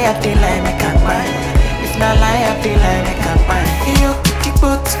not lie, I feel like make a buy. If not lie, I feel like make a buy. You kick the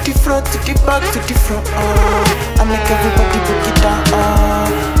butt to the front, to the back, to the front. Oh, I make everybody break it down.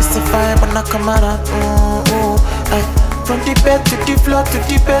 Oh, it's a fire, but not come out. From the bed to the floor, to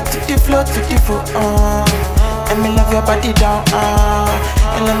the bed, to the floor, to the floor. Oh, let me love your body down.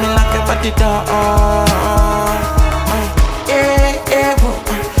 And let me lock your body down. Yeah,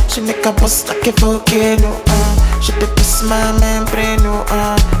 yeah, she make a bust like a volcano. She did this my membrane.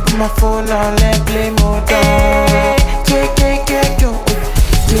 My phone on let play mode. Yeah, yeah, yeah, yo.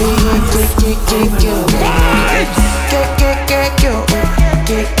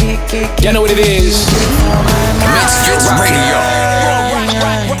 You know what it is? Misfits Radio.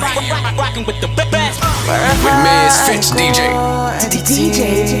 Rocking with the best. With Misfits DJ.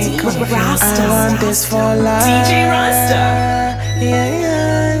 DJ Rasta. I want this for life. DJ Rasta. Yeah, yeah.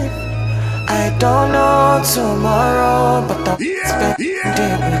 I don't know tomorrow, but I'll spend it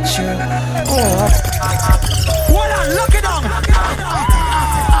with you. Hold on, look it on.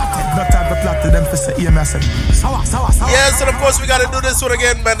 No time to plot to them for say EMS. Yes, and of course we gotta do this one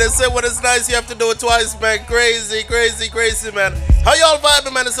again, man. They say when it's nice, you have to do it twice, man. Crazy, crazy, crazy, man. How y'all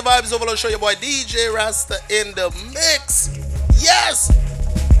vibing, man? It's the Vibes Overload Show. Your boy DJ Rasta in the mix. Yes!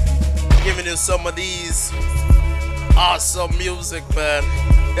 Giving you some of these awesome music, man.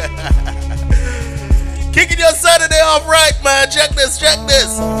 Kicking your Saturday off right, man. Check this, check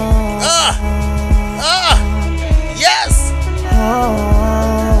this. Yes.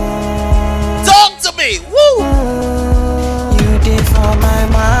 Talk to me. Woo. You did for my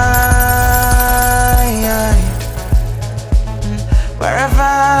mind. Wherever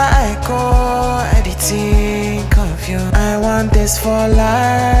I go, I did think of you. I want this for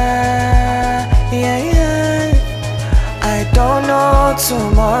life. Yeah, yeah. I don't know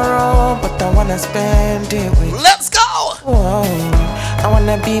tomorrow, but I wanna spend it with you. Let's go! Whoa. I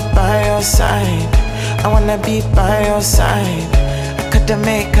wanna be by your side. I wanna be by your side. I couldn't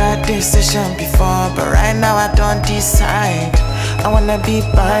make a decision before, but right now I don't decide. I wanna be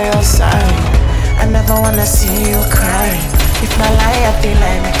by your side. I never wanna see you cry. If not lie, I feel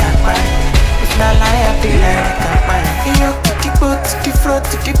like make a buy. If not lie, I feel like make a buy. You kick the butt to the front,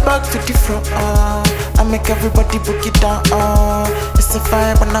 to the back, to the front. I make everybody book it down. It's a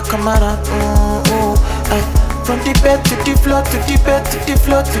fire, but not come out. From the bed to the floor, to the bed, to the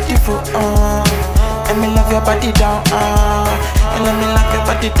floor, to the floor. Let me love your body down. And let me lock your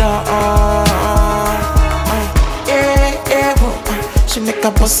body down. Yeah, yeah, she make a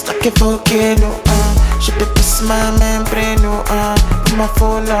bust like a volcano. She did this my membrane. My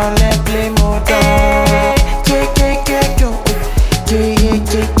phone on let play mode. Yeah, yeah, yeah, yo. Yeah, yeah,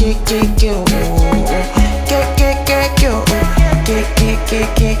 yeah, yeah, yeah, yo. Yeah, yeah, yeah, yo. Yeah, yeah, yeah,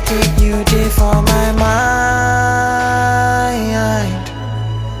 yeah, yeah. You did for my mind.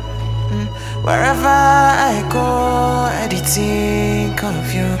 Wherever I go, I did think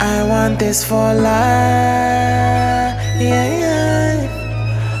of you. I want this for life. Yeah, yeah.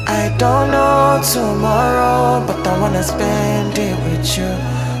 don't know tomorrow, but I wanna spend it with you.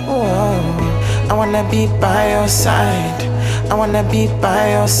 Whoa. I wanna be by your side. I wanna be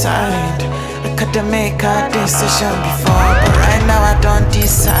by your side. I couldn't make a decision before, but right now I don't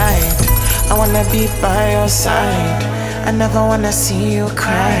decide. I wanna be by your side. I never wanna see you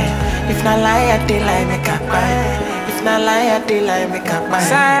cry. If not lie, I did lie, make up buy. If not lie, I did lie, make up buy.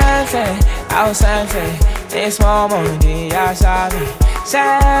 Sanfe, I'll sanfe. This moment, I saw me.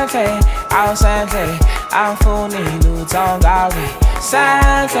 Sanfe, I'll sanfe. I'm fooling you, don't go away.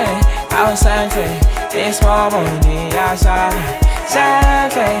 Sanfe, I'll sanfe. This moment, I saw me.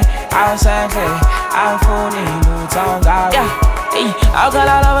 Sanfe, I'll sanfe. I'm fooling you, don't go away. I'll call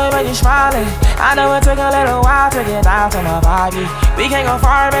all the way when you're smiling. I know it took a little while to get out of my body. We can't go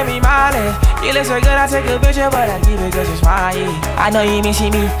far, baby, smiling. You look so good, I take a picture, but I keep it cause you're smiling. I know you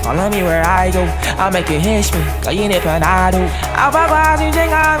missing me, follow me where I go. I'll make you hiss me, cause you need panado. I'll back while you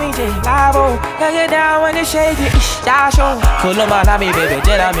drink, I'll be lavo. Can get down when you shake it, that's show. Pull up my nami, baby,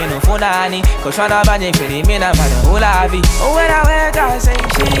 tell me no phone, honey. Cause when I'm banging for the men, I'm on the whole lobby. Oh, when I wear that, say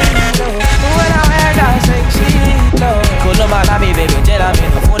shit, when I wear that, say shit, pull up my nami, baby, tell me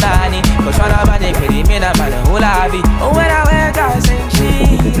no phone, honey. Cause when I'm banging for the men, I'm on the whole lobby. Oh, when I wear that, say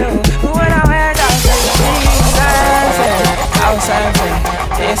shit, when I wear that, say shit, outside,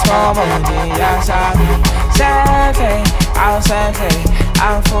 this moment, outside, Sanfe, outside,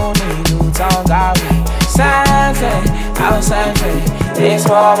 I'm fooling you, don't go away. Sanfe, outside, this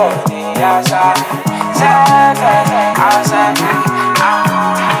moment, outside, Sanfe, outside, I'm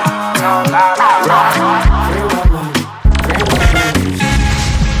fooling you, don't go away.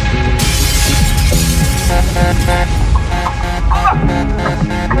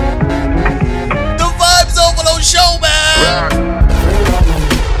 The Vibes Overload Show, man.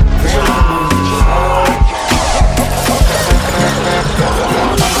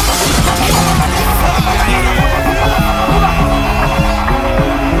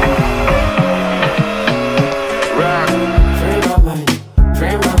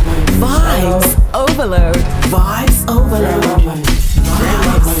 Vibes overload. Vibes overload.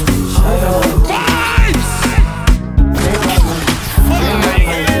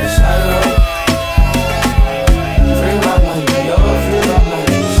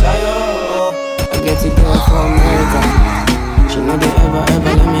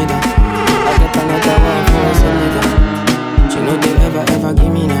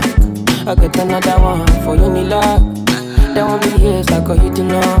 I get another one for you, Nila. That won't be years like a hit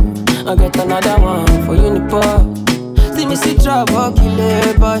along. I get another one for you, Nipa. See me see trouble, kill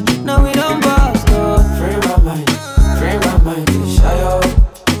it, but now we don't bust, no. Free my mind, shy out.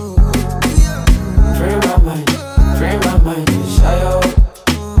 Free my mind, shy out.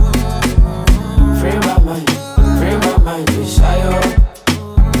 Free my mind, shy out.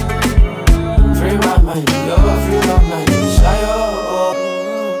 Free my mind, shy out.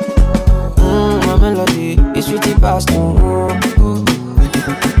 My melody is sweetie past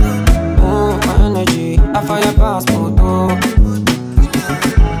my energy, I fire passport.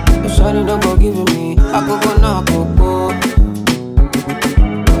 If shawty don't go giving me, I go knock go.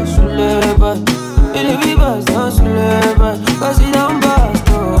 Suleba, it be bust, don't suleba, cause it don't bust.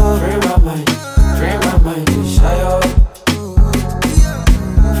 Free my mind, shy out.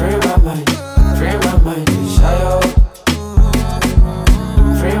 Free my mind, shy out.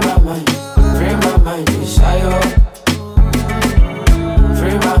 Free my mind, shy out.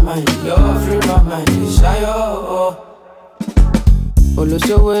 Free my mind, shy out. Olo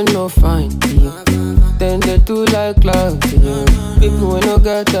so we no fine, yeah. Then they do like clouds, yeah. People we no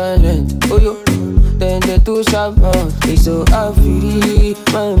get talent, oh yo. Then they do sharp out, they so I free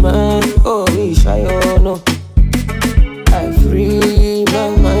my mind, oh we shy out, no. I free my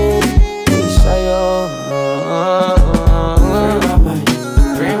mind, we shy out.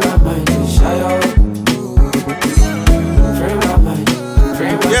 Free my mind, shy out.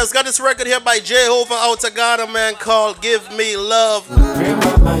 Yes, got this record here by Jehovah out of Ghana, man, called Give Me Love. I'm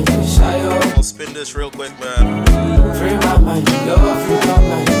gonna spin this real quick, man.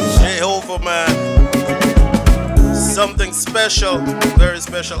 Jehovah, man. Something special, very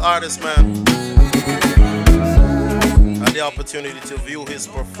special artist, man. I had the opportunity to view his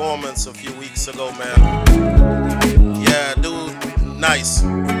performance a few weeks ago, man. Yeah, dude, nice.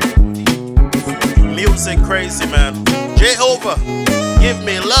 Music crazy, man. Jehovah, give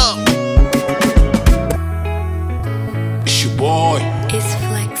me love. It's your boy. It's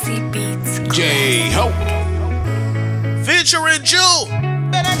Flexi Beats. J-Ho. Featuring Jew.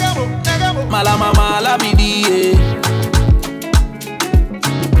 Mala mi die.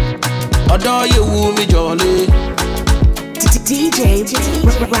 Odo ye wu mi jolly. DJ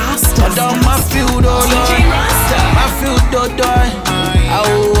Rasta. Down my field, my field, I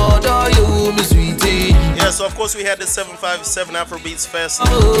adore you, Miss Sweetie. Yeah, so of course we had the 757 Afrobeats Fest.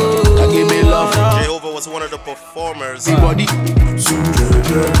 Give me love. Jehovah was one of the performers. Everybody,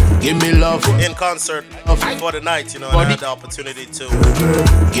 give me love. In concert for the night, you know, and I had the opportunity to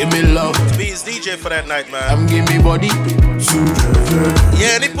give me love. To be his DJ for that night, man. Give me body.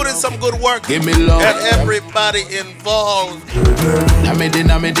 Yeah, and he put in some good work. Give me love. And everybody involved.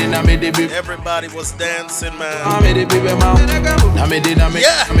 Everybody was dancing, man.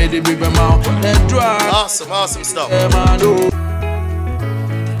 Yeah. Awesome stuff.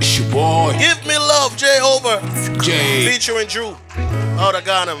 It's your boy. Give me love, Jehovah. Jay. Featuring Drew. Out of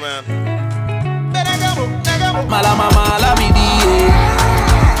Ghana, man.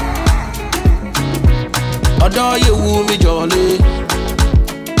 Adore you, me jolly.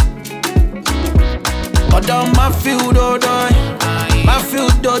 Adore my field, my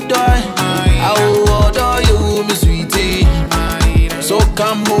field, I will adore you, me sweetie. So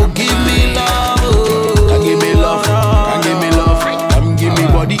come on, give me love. Can give me love, can give me love. Come give me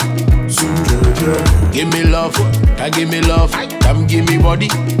body. Give me love, can give me love. Come give me body.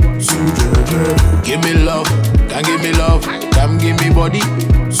 Give me love, can give me love. Come give me body.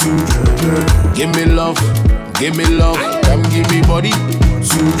 Give me love, give me love. Come give me body.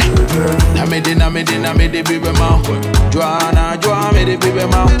 Na me de baby mouth. Joanna me de baby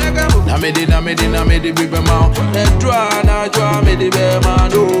mouth. Na me de baby mouth. Joanna me de baby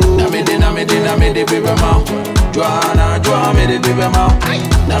mouth. Na me de baby mouth. Joanna me de baby mouth.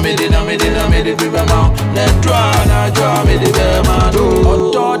 Na me de baby mouth. Joanna me de baby mouth.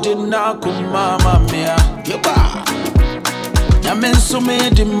 Odo na kumama mia. Yeba. Na men so me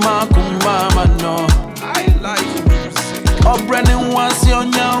di ma kumama no. I like oh, Brennan was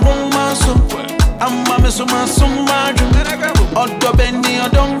on your woman, so I'm mamma so much so much. Oh, do Benny, or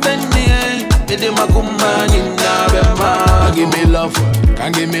don't Benny, Edemakuma, give me love,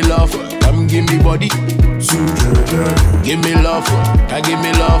 can give me love, come give me body. Give me love, can give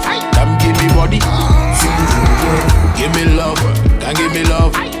me love, come give me body. Give me love, can give me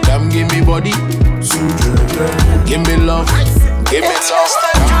love, come give me body. Give me love, give me love,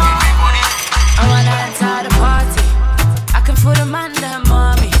 come give me body. I wanna enter the party. I can put a man down,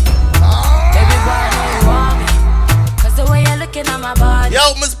 mommy. Baby boy, I know you want me. Cause the way you're looking at my body. Yo,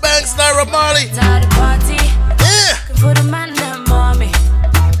 Miss Banks, Naira Marley. Enter the party. Yeah. I can put a man down, mommy.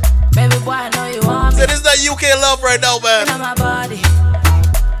 Baby boy, I know you want me. So this is that UK love right now, man. On my body.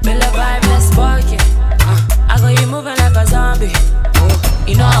 Build a vibe, let's spark it. I got you moving like a zombie.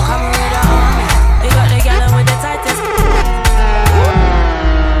 You know I'm coming with the army. You got the gallon with the tightest.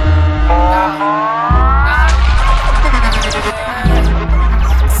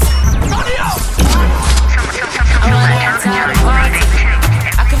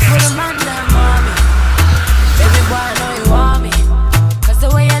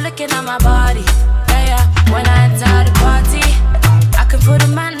 On my body, yeah. When I enter the party, I can put a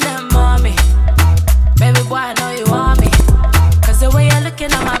man down on me. Baby boy, I know you want me. Cause the way you're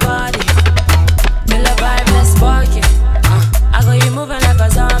looking at my body, build a vibe, let's spark it. I got you moving like a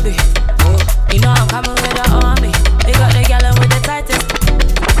zombie. You know I'm coming with the army. They got the gallon with the tightest.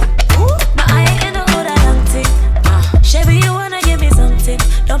 But I ain't in the hood, I young thing. Chevy, you wanna give me something.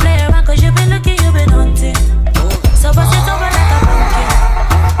 Don't play around cause you been looking, you been hunting. So bust it over like a pumpkin.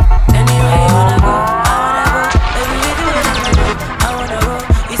 Anywhere you wanna go, I wanna go. Baby, you do what I wanna do. I wanna go.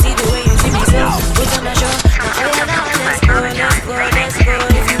 You see the way you see me so. Put on the show. Now oh yeah, now let's go, let's go, let's go.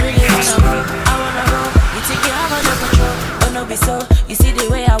 If you really wanna go, I wanna go. You think you have under control, but no be so. You see the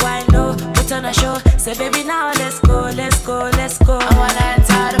way I wind low. Put on the show. Say baby, now let's go, let's go, let's go. I wanna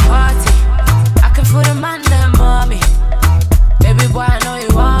enter the party. I can put a man down, mommy. Baby boy, I know you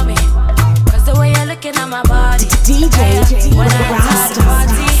want me. Cause the way you're looking at my body. DJ when I enter the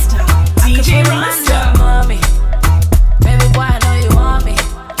party. DJ Rasta, mommy. Baby boy, I know you want me.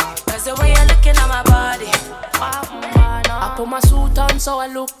 Cause the way you're looking at my body. I put my suit on so I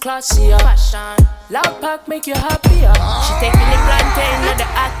look classier. Loud pack make you happier. She taking the plantain with the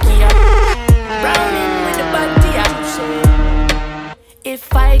Akia. Browning with the body.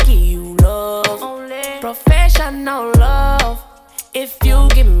 If I give you love, professional love. If you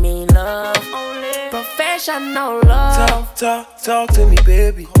give me love, professional love. Talk to me,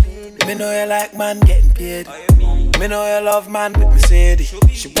 baby. Me know you like man getting paid. Me know you love man with Mercedes.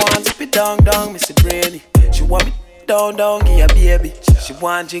 She wants to be down, Mr. Brainy. She want me down, give her baby. She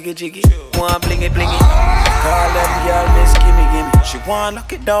want jiggy, want blingy. Call them girl, miss gimme. She want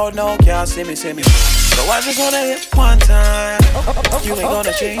lock it down, can't see me. So I just wanna hit one time. You ain't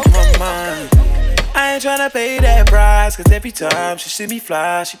gonna change my mind. I ain't tryna pay that price, cause every time she see me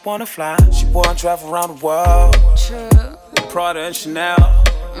fly, she wanna fly. She wanna travel around the world. True. Prada and Chanel.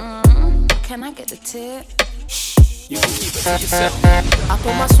 Can I get the tip? You can keep it to yourself. I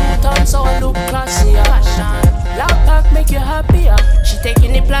put my suit on so I look classier. Loud pack make you happier. She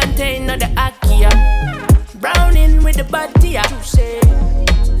taking the plantain or the akia. Browning with the body.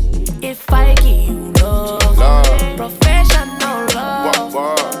 If I give you love, professional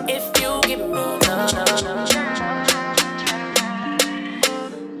love. If you give me love.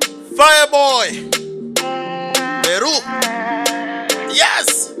 Fireboy, Peru.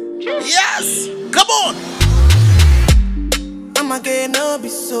 Yes, yes. Come on. I'ma get no be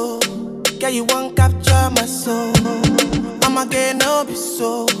so. Girl, you won't capture my soul. I'ma get no be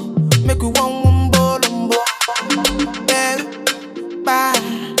so. Make you one wumbo lumbo. Peru, bye.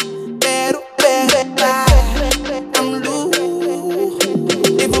 Peru, bye. I'm loose.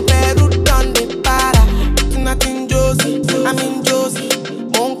 Even Peru done the para. Nothing Josie, I'm in Josie.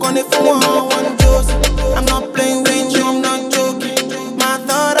 Won't call it for one Josie. I'm not playing with you, I'm not joking. My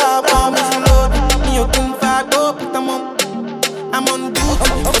thought about me loaded. Me you can fight up, but I'm on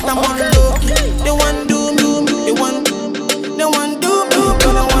duty, but I'm on low key. They want do me, they want do me,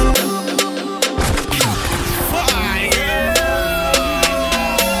 but I want do.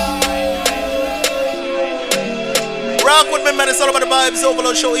 Rock with me, man. It's all about the vibes.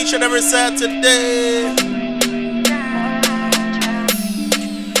 Ovaload show each and every Saturday.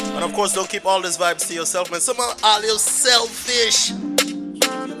 And of course, don't keep all these vibes to yourself, man. Some of all you selfish.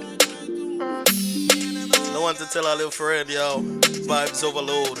 No one to tell our little friend, yo. Vibes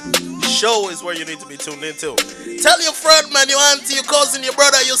Ovaload. Show is where you need to be tuned into. Tell your friend, man, your auntie, your cousin, your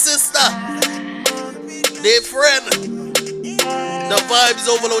brother, your sister. Their friend. The Vibes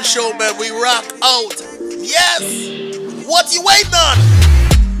Ovaload show, man. We rock out. Yes. What you waiting on?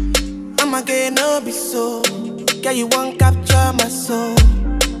 I'ma get no be so. Girl, you won't capture my soul.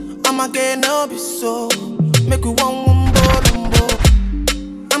 I'ma get no be so. Make you one wumbo lumbo.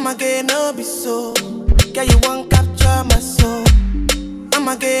 I'ma get no be so. Girl, you won't capture my soul.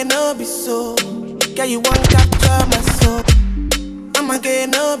 I'ma get no be so. Girl, you won't capture my soul. I'ma get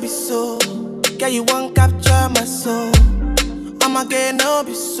no be so. Girl, you won't capture my soul. I'ma get no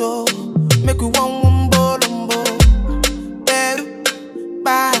be so. Make you one wumbo lumbo. Peru,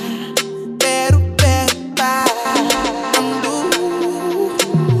 bye. Peru, bye. I'm blue.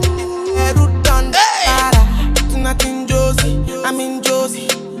 Peru done para. Nothing Josie, I'm in Josie.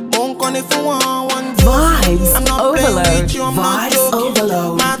 Won't call it for one Vibes I'm not Overload. playing with you, I'm not Vibes joking.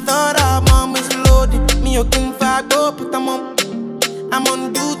 Overload. My thought of mom is loaded. Me you can fight up, but I'm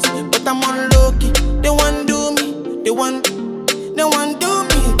on duty, but I'm on low key. They want do me, they want do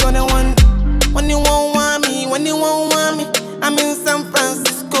me, cause they want. When you won't want me, when you won't want me, I'm in San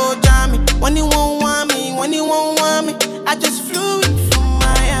Francisco, Jammy. When you won't want me, when you won't want me, I just flew in from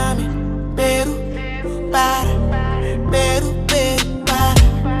Miami. Peru, para, Peru, para.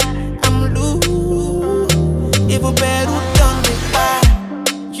 I'm loose. Even Peru done me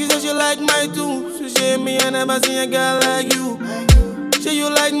para. She said she like my tunes. She said me I never seen a girl like you. Say you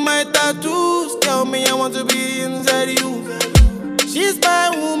like my tattoos. Tell me I want to be inside you. She's my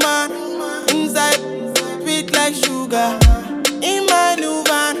woman. Inside, sweet like sugar. In my new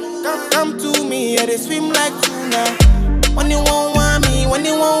van, come to me. Yeah, they swim like tuna. When you won't want me, when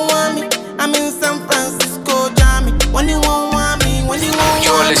you won't want me, I'm in San Francisco, Jammy. When you won't want me, when you won't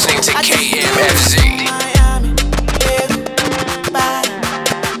You're want me, listening to I just KMFZ. flew to Miami. Peru, para,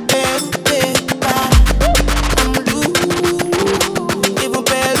 Peru, para. I'm loose. Even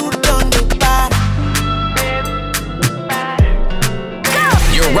Peru done the para.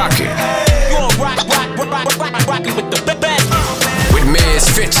 You're rocking. Rocking with the best. With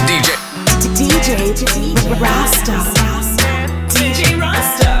Misfits DJ. DJ Rasta. DJ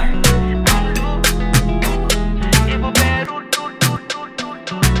Rasta.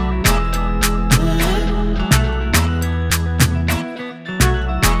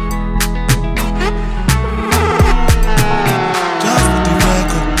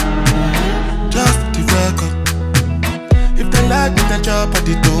 Chop at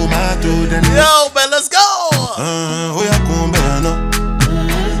the tomato, then yo, man, let's go. Oh yeah, come no.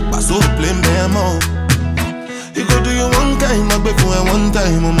 Paso plain bemo. You go do you one time, I be for one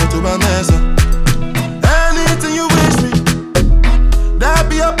time, I'm to my mess. Anything you wish me, that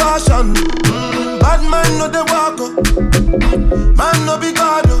be a passion. Bad man no they walk up, man no be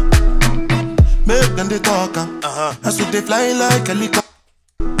God. Make them they talk. That's what they fly like a helicopter.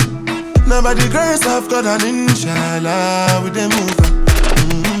 Now by the grace of God and inshallah, with them move.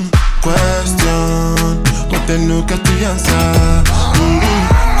 Question, but then look at the answer.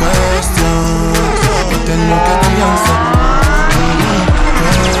 Question, then look at the answer.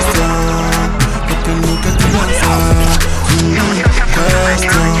 Question, but then look at the answer.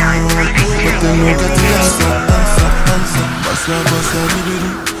 Question, but then look at the answer. Bassa, do.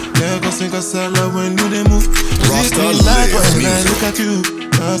 Yeah, go sing a salad when you dey move. Rasta like lives when I music. look at you.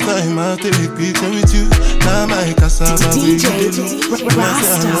 Last time I take a picture with you. Now my cassava DJ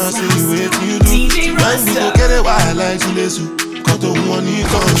Rasta. I see you waiting you do. DJ When we go get it, why I like to listen. Got the one you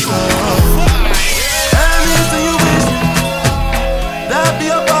can't stop. Anything you wish, that be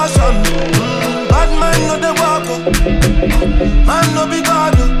a passion. Bad man no the walker, man no be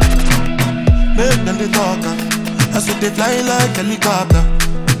God. Make them the talker. I said they fly like helicopter.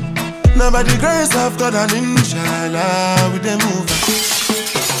 Now by the grace of God and inshallah we dey move.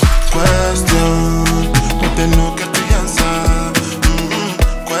 Question, but then no get the answer.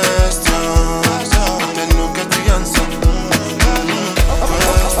 Question, but then no get the answer.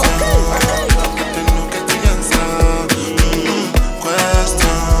 Question, but then no get the answer.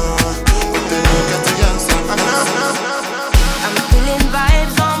 Question, but then no get the answer. I'm feeling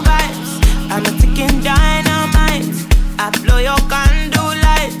vibes on vibes. I'm a ticking dynamite. I blow your candle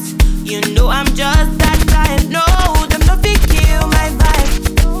lights. You know I'm just that type. No, them no fit kill my vibe.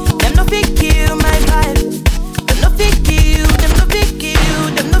 Them no fit kill my vibe. Them no fit kill. Them no fit kill.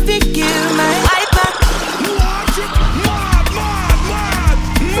 Them no fit kill my vibe.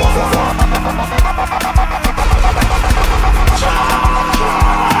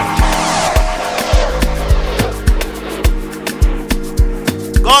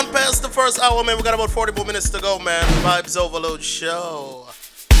 Gone past the first hour, man. We got about 40 more minutes to go, man. Vibes Overload Show.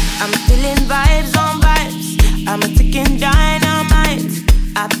 I'm feeling vibes on vibes. I'm a ticking dynamite.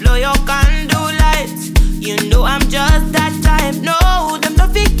 I blow your candle lights. You know I'm just that type. No, them no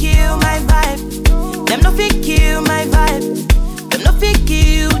fit kill my vibe. Them no fit kill my vibe. Them no fit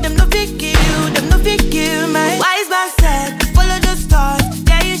kill. Them no fit kill. Them no fit kill my. Wise man said, follow the stars.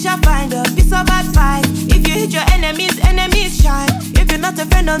 There you shall find a piece of advice. If you hit your enemies, enemies shine. If you're not a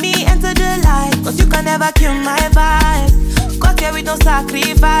friend of me, enter the light. Cause you can never kill my vibe. Got here with no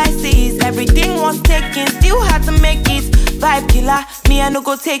sacrifices. Everything was taken, still had to make it. Vibe killer, me I no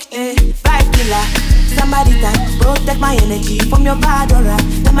go take it. Vibe killer, somebody that protect my energy from your bad aura.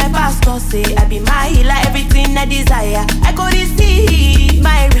 Then my pastor say I be my healer, everything I desire. I go receive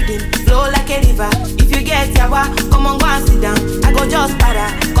my rhythm, flow like a river. If you get yawa, come on go and sit down. I go just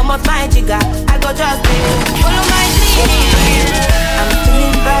para, come out my jigger. I go just follow my dream. I'm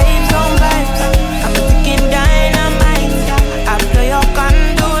feeling vibes on vibes. I'm ticking dynamite. I blow your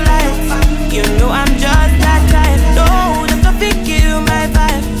candle lights. You know I'm just that type. No, them no fit kill my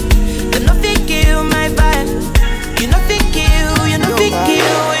vibe. Them no fit kill my vibe. You no fit kill. You no fit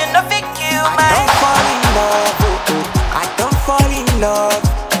kill. You no fit kill my. I don't fall in love.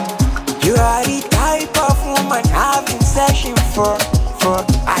 You are the type of woman I've been searching for.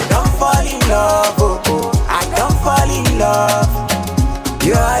 I don't fall in love. I don't fall in love.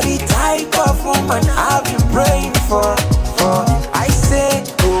 You are the type of woman I've been praying for. I say,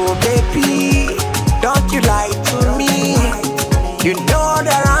 oh baby, don't you lie to me. You know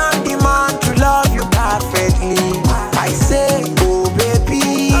that I'm the man to love you perfectly. I say, oh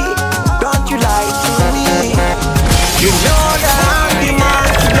baby, don't you lie to me. You know that I'm the man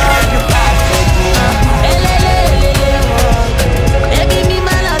to love you perfectly. Baby, me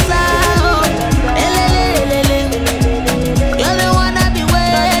my love, you're the one I've been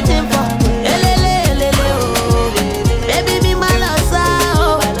waiting for. Baby, me my love,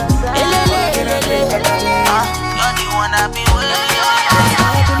 you're the one I've been waiting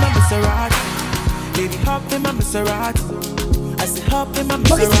for. Baby, hop in my Maserati. I say hop in my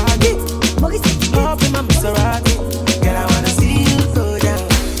Maserati. Hop in my Maserati. Girl, I wanna see you go down.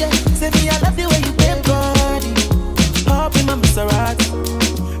 Say me, I love the way you bend body. Hop in my Maserati.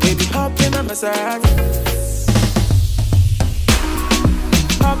 Baby, hop in my Maserati.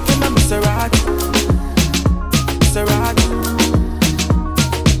 Hop in my Maserati. Maserati.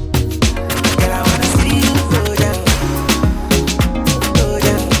 Girl, I wanna see you go down. Go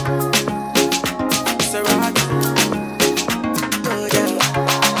down. Maserati. Go down.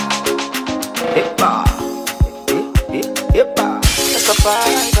 Hip-hop. Hip-hop. That's a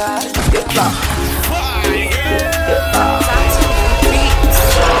vibe. Hip-hop. Hip-hop.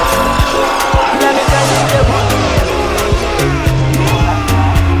 Let me tell you the one.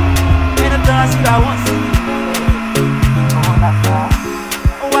 When I dance, I want to.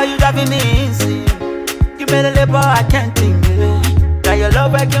 Why you driving me insane? You made a labor, I can't think it. Got your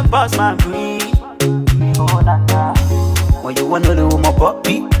love, I can pass my brain. When you wanna do my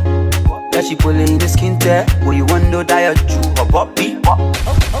puppy, That she pulling in the skin tear. What you want to die a Jew or Bobby? What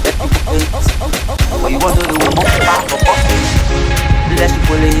you want to do a monkey back or Bobby? That she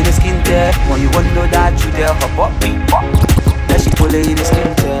pulling in the skin tear. What you want to die Jew there or Bobby? That she pulling in the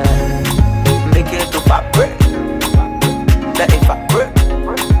skin tear. Make it to fabric. Let it fabric.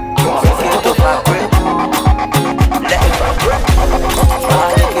 Make it to fabric. Let it fabric.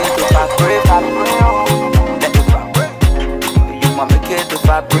 Make it to fabric. Let it fabric. You want make it to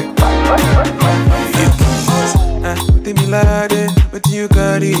fabric. Milade, but you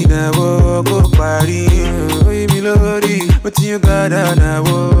got it now, go party. Milady, but you got it now,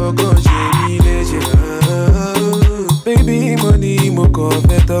 go Jamie Leisure. Baby, money, more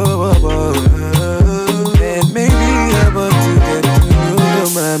coffee, and maybe I'm about to get to know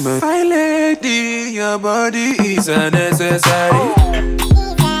my man. My lady, your body is unnecessary.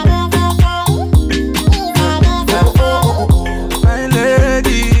 My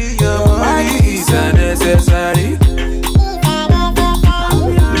lady, your body is unnecessary.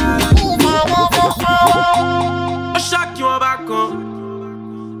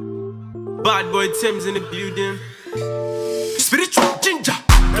 Bad boy Tim's in the building. Spiritual ginger.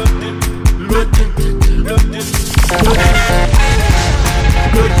 Loading.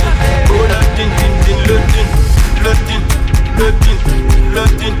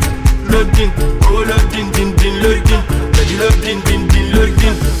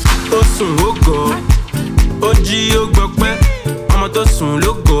 Ó sùn ó gọ̀, ó jí ó gbọpẹ́. Ọmọ tó sùn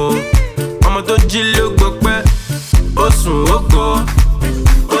ló gọ̀, ọmọ tó jí ló gbọpẹ́. Ó sùn ó gọ̀.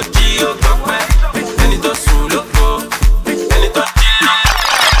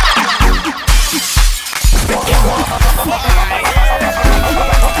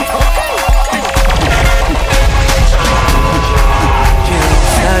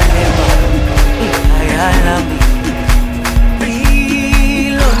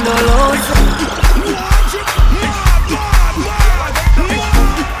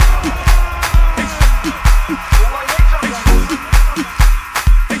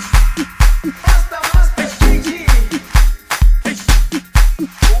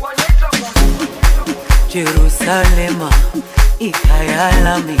 Jerusalema,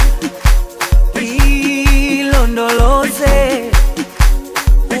 ikayalami, ilondoloze,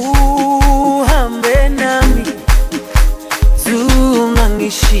 uhambe nami,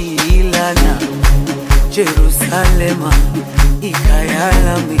 zungangishilana. Jerusalema,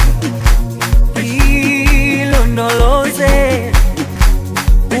 ikayalami, ilondoloze,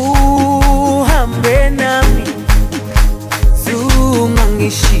 uhambe nami,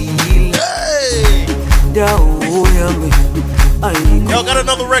 zungangishilana. Yo, got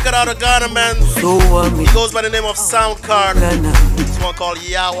another record out of Ghana, man. He goes by the name of Sound Card. This one called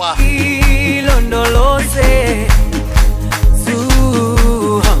Yawa.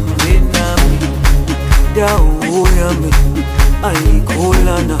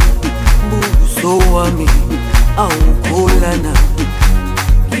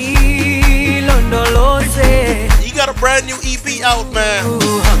 He got a brand new EP out, man.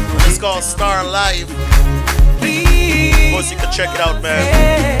 It's called Star Live. Of course, you can check it out,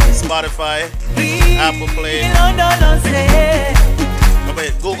 man. Spotify, Apple Play,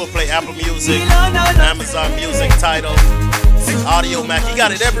 Google Play, Apple Music, Amazon Music, Tidal, Audio Mac. You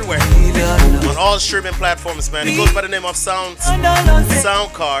got it everywhere on all streaming platforms, man. It goes by the name of Sound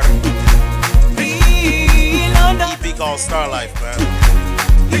Card. EP called Star Life, man.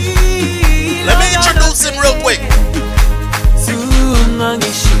 Let me introduce him real quick.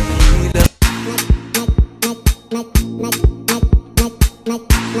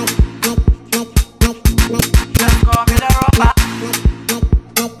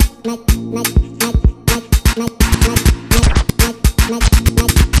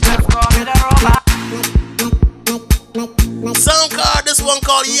 Sound card, this one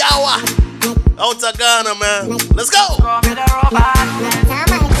called Yawa. Out of Ghana, man. Let's go.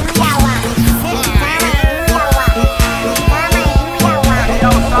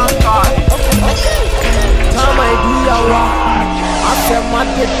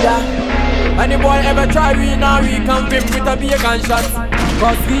 Any boy ever try we now, we come with a bacon shot.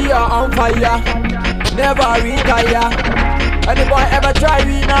 Cause we are on fire, never retire. Any boy ever try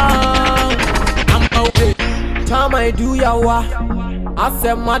we now, I'm okay. Time I do yawa, I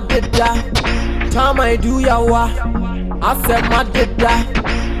said my dida. Time I do yawa, I said my dida.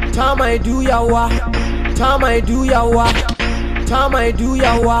 Time I do yawa, time I do yawa, time I do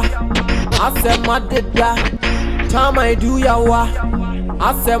yawa, I said my dida. Time I do yawa,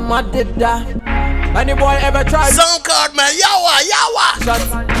 I said my dida. Any boy ever try Sound card, man, yawa, yawa.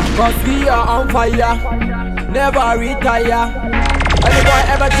 Cause we are on fire, never retire. Any Any boy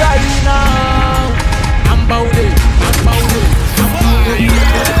ever try me now? I'm bout it, I'm bout it, I'm bout it.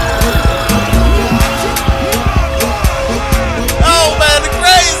 Oh man,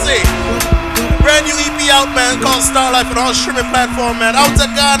 crazy! Brand new EP out, man, called Starlife on all streaming platform, man. Out to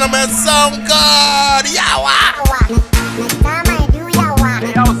Ghana, man. Sound God! Yawa!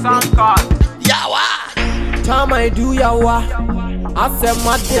 Yo, sound God. Yawa! Time I do yawa, I said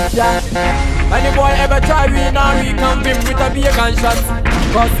my dada. Any boy ever try we now, we come in with a bacon shot.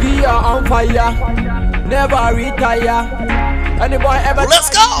 Cause we are on fire, never retire. Any boy ever Let's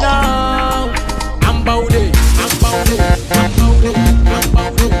try go! now? I'm bout it, I'm bout it, I'm bout it, I'm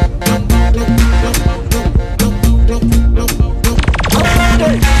bout it, I'm bout it,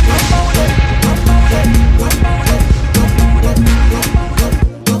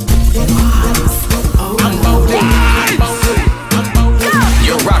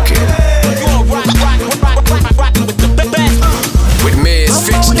 You're rocking with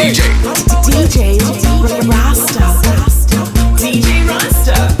Misfits DJ. DJ Rasta. DJ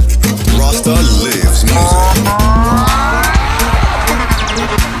Rasta. Rasta lives music.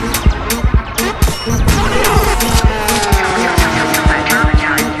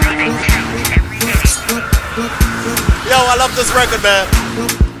 Yo, I love this record, man.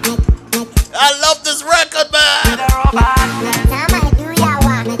 I love this record, man.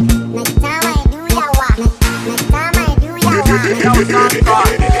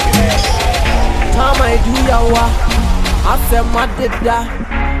 Time I do yawa, I said my dada.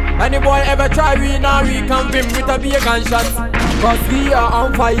 Any boy ever try we now, we come in with a bacon shot. Cause we are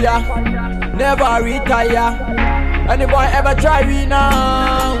on fire, never retire. Any boy ever try we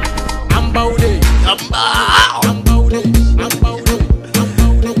now? I'm bout it, I'm bout it, I'm bout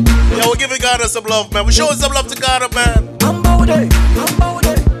it. Yo, we're giving Ghana some love, man. We're showing some love to Ghana, man. I'm bout it, I'm bout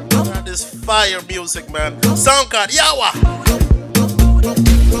it. This fire music, man. Sound card, yawa!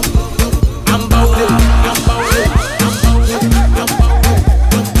 I'm bout it, I'm bout it, I'm bout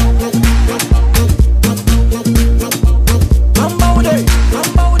it, I'm bout it,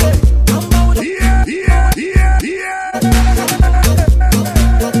 I'm bout it, I'm bout it. Yeah, yeah, yeah, yeah.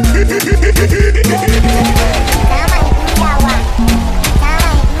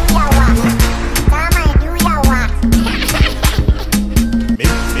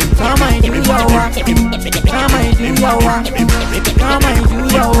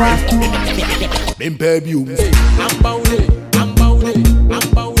 Imperiums. I'm bout it, I'm bout it,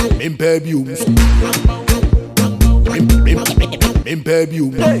 I'm bout it. Imperiums.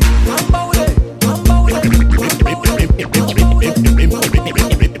 Imperiums. I'm bout it, I'm bout it.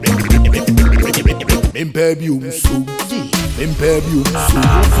 Imperiums. Imperiums.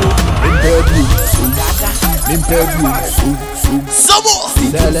 Imperiums. Some more!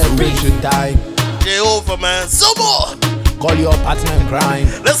 Celebration time. Jehovah, man. Some more! Call your partner in crime.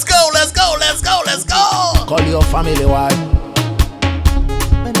 Let's go, let's go, let's go, let's go! Call your family wife.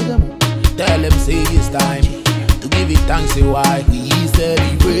 Tell them say it's time to give it thanks. Say why we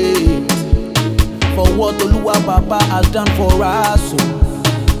celebrate for what Oluwa Papa has done for us. So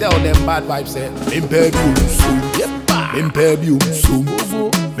tell them bad vibes say Imperium soon. Imperium soon.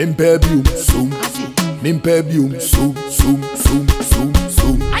 Imperium soon. Imperium soon. Imperium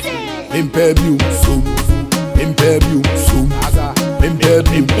soon. Imperium soon. Imperium soon.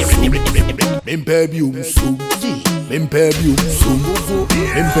 Imperium soon. Imperium soon.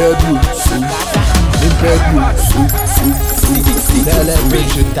 Imperium soon. Imperium soon.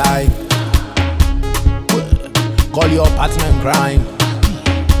 Celebration time. Call your partner in crime.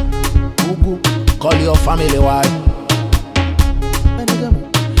 Call your family wife.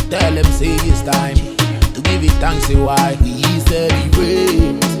 Tell them say it's time to give it thanks. Say why we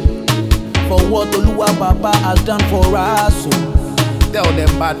celebrate for what Oluwa Papa has done for us. So tell them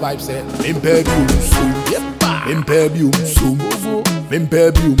bad vibes say Imperium soon. Imperium soon.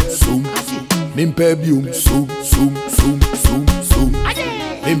 Imperium soon. Imperium soon. Imperium soon.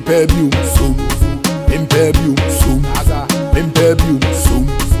 Imperium soon. Imperium soon. Imperium soon.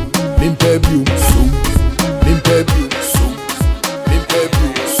 Imperium soon. Imperium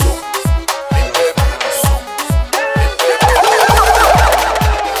soon. Arriba.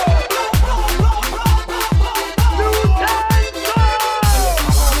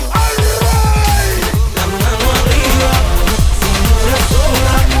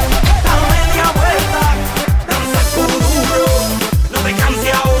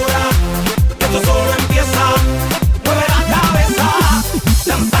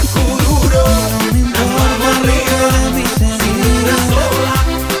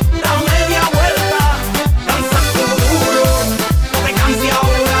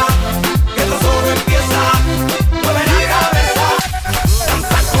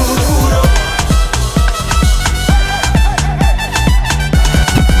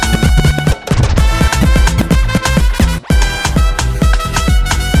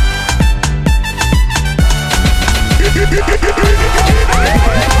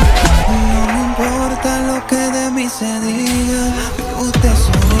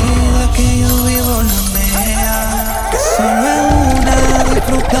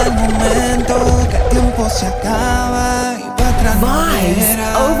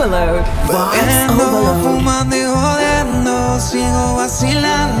 Overload. Vibes Overload. Fumando y jodiendo, sigo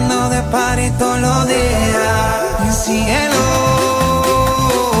vacilando de party todos los días. Mi cielo.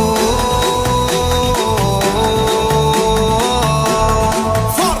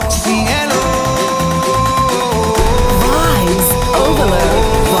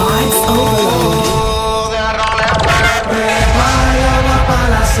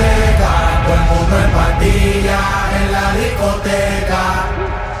 En la discoteca,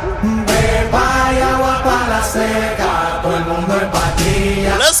 beba y agua para la seca, todo el mundo en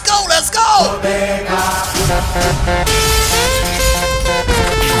patilla. Let's go, let's go.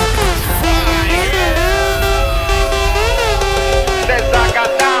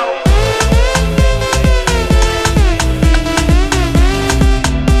 Desacatado.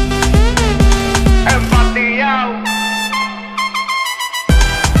 Empatillado.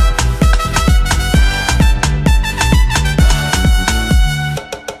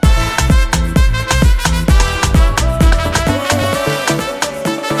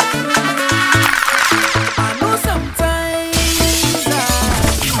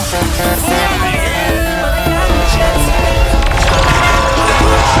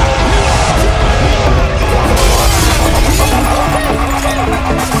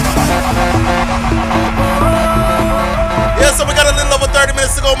 So we got a little over 30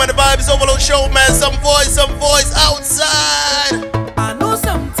 minutes to go, man. The Vibes Overload Show, man. Some voice outside. I know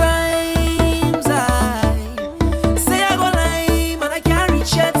sometimes I say I go lie, but I can't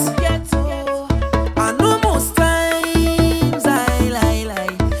reach yet. I know most times I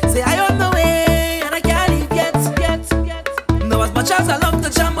lie. Say I on the way and I can't leave yet. No, as much as I love to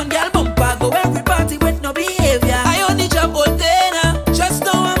jam on girl bumper, go every party with no behavior. I only job all day now. Just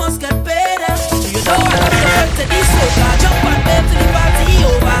know I must get better. You know I have to this soca. Jump and bed to the party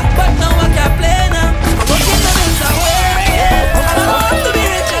over. But now I can't play now. I'm working the bills away. I don't want to be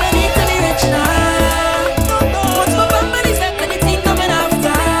rich, I need to be rich now. What's my family said, anything coming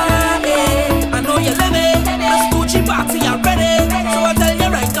after? I know you love me. Let's do cheap party, I'm ready. So I tell you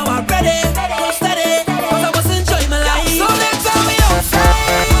right now, I'm ready. Go steady, cause I must enjoy my life. So let's have me outside.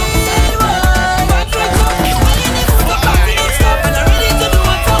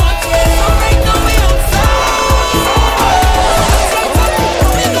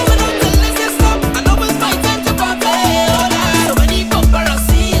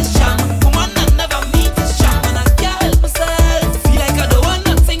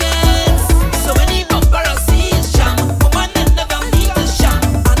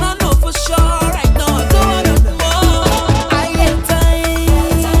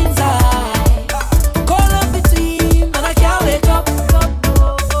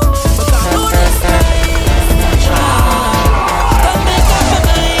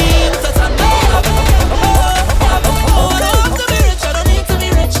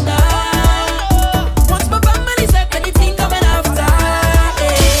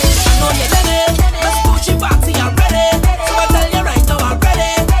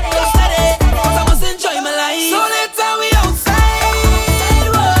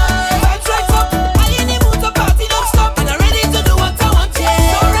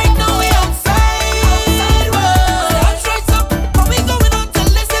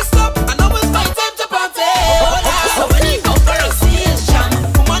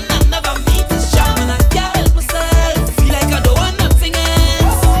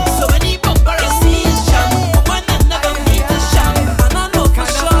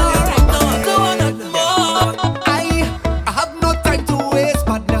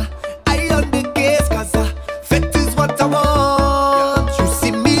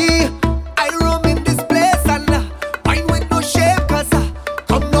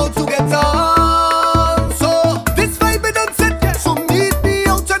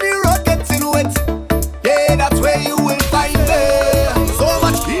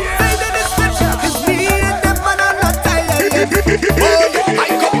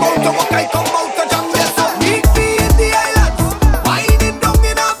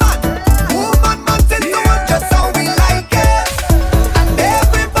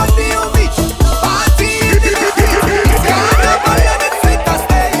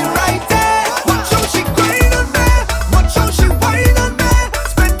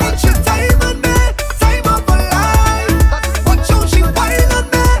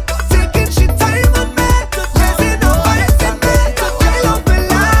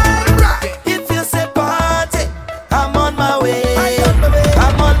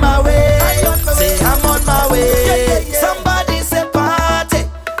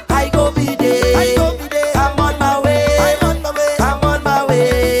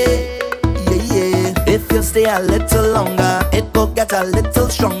 a little longer, it will get a little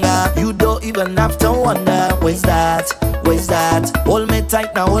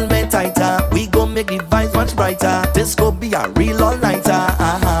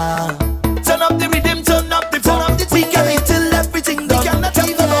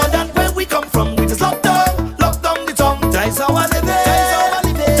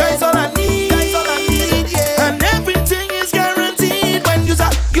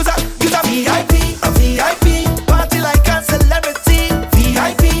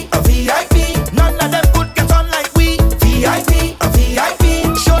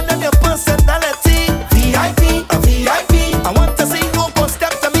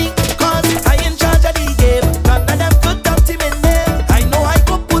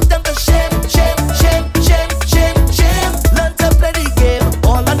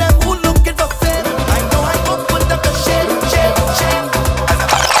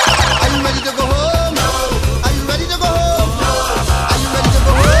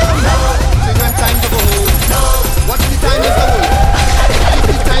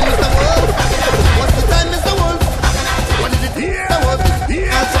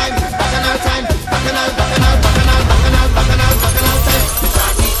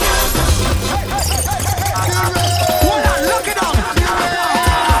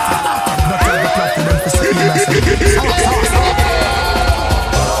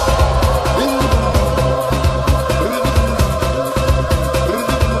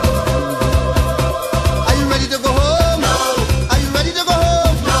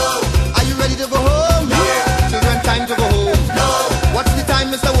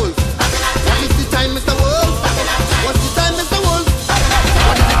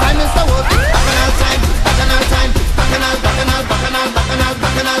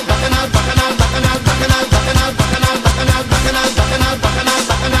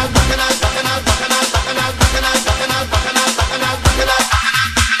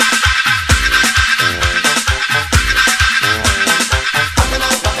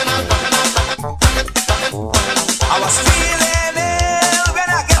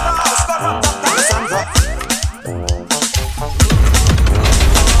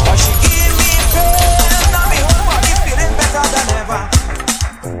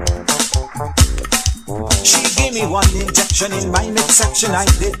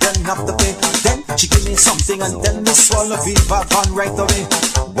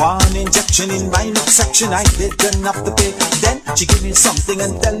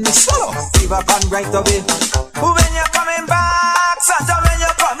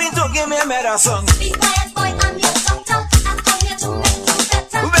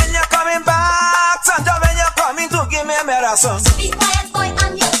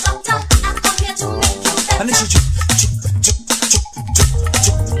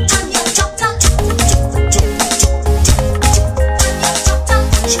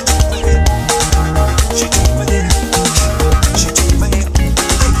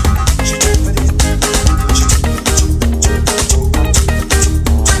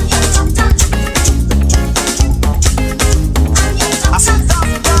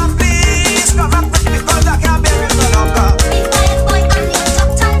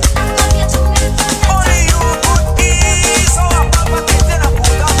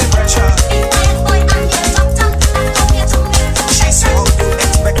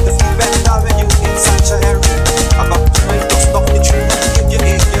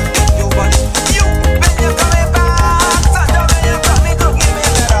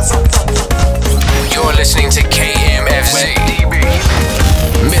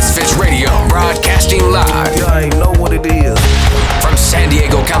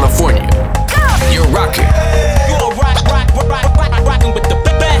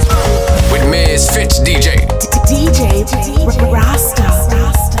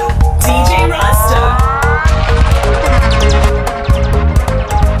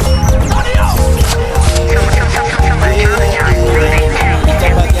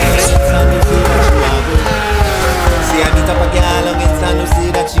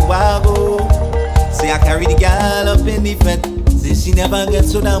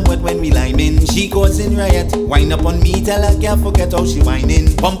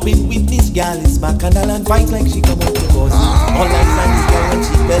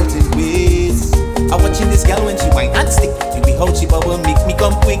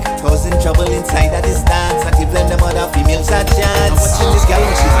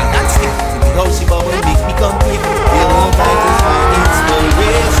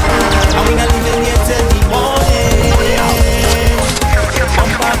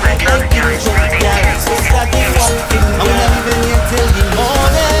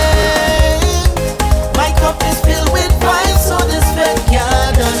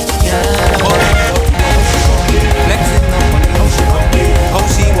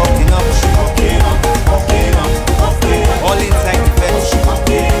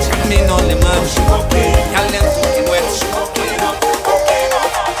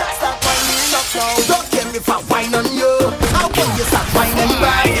if I whine on you? How can you start whining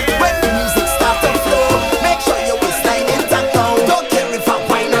back? When the music start to flow, make sure your waistline intact now. Don't care if I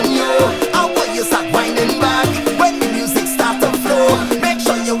whine on you. How can you start whining back? When the music start to flow, make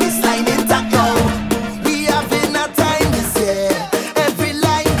sure your waistline intact now. We having a time this year. Every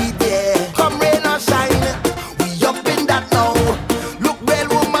line we there. Come rain or shine, we up in that now. Look well,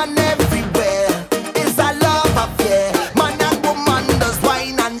 woman everywhere. It's a love affair. Man and woman does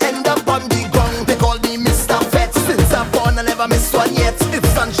wine and end up on the ground. They call me Mr. Fett. Since I'm born, I never missed one yet. If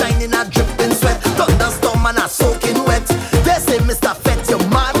sunshine in a dripping sweat, thunderstorm and a soaking wet. They say Mr. Fett, you're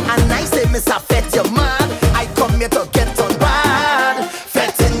mad, and I say Mr. Fett, you're mad. I come here to get on bad.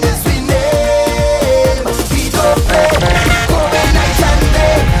 Fetting is we name. We don't play. Going night and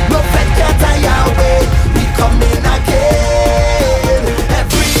day. No fett can't tire away. We coming again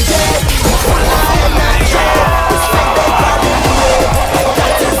every day. We follow energy. It's like they calling you.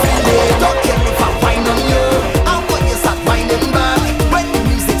 That is the way. Don't care if I whine on you. I want you start whining back. When the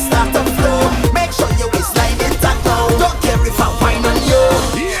music start to flow, make sure your waistline intact now. Don't care if I whine on you.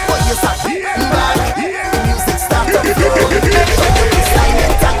 When you start whining back, the music start to flow. Make sure your waistline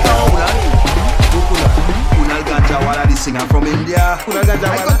intact now. Kunal Ganja Wala, the singer from India. Kunal Ganja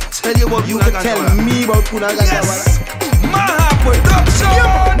Wala. I got to tell you what you can tell me about Kunal Ganja Wala. Maha Production.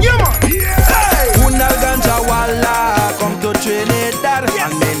 Hey. Kunal Ganja Wala come to Trinidad,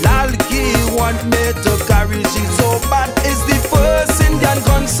 and Melalki want me to carry she so bad. It's the first Indian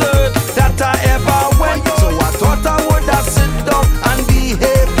concert that I ever went, so I thought I would have sit down and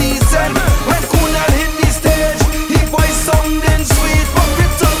behave decent. When Kunal hit the stage, his voice sounding sweet, but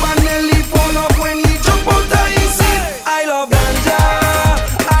it up and nearly fall off when he jump out of his seat. I love ganja,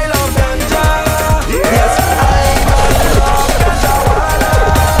 I love ganja. Yes, I love ganja wala.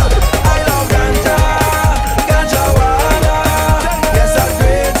 I love ganja, ganja wala. Yes, a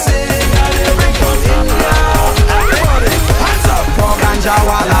great thing and they bring from India. Everybody, hands up for ganja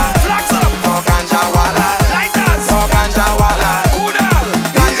wala. Flags up for ganja wala. Lighters for ganja wala. Kunal,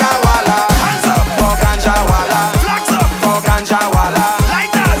 ganja wala. Hands up for ganja wala. Flags up for ganja wala.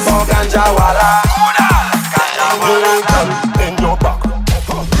 Lighters for ganja wala. Kunal, ganja wala. In your back.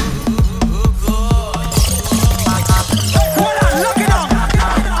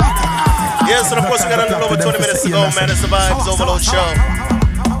 Yes, and of course we got a little over 20 minutes to go, man. It's the Vibes Overload Show.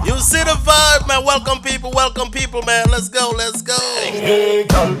 You see the vibe, man. Welcome people, man. Let's go, let's go. Hey,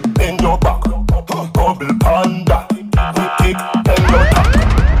 girl, in your back. Bubble panda. We kick in your back.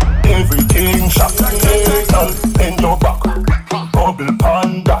 Everything shot. Hey, girl, in your back. Bubble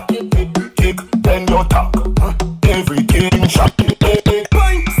panda. Kick in your tack. Everything shot.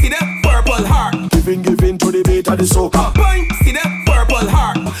 Boing, see that purple heart. Giving to the beat of the soca. Boing, see that purple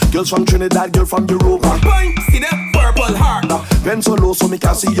heart. Girls from Trinidad, girl from Europa. Boing, see that purple heart. Bend so low so me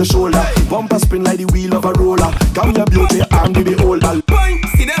can see your shoulder. Bumper spin like the wheel of a roller. Come your beauty and the beholder. Boing,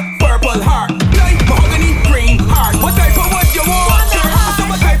 see that purple heart. Like mahogany green heart. What type of what you want? So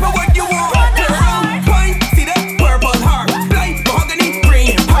what type of what you want? Boing, see that purple heart. Like mahogany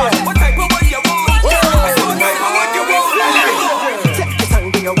green heart. What type of what you want? So what type of what you want? Take your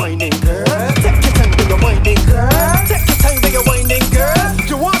time when you're whining, girl. Take your time when you're whining, girl. Take your time when you're whining, girl.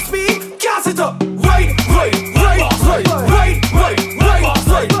 You want speed? Gas it up. Right, right, right, right, right, right, right,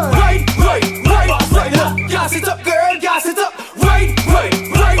 right, right, right, right, right. Gas it up, girl. Gas it up. Right, right,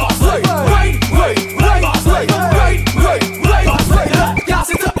 right, right, right, right, right, right, right, right, right, right. Gas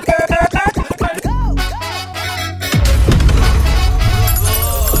it up, girl.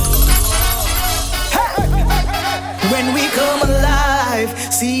 When we come alive,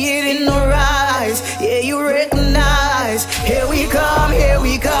 see it in our eyes. Yeah, you recognize. Here we come, here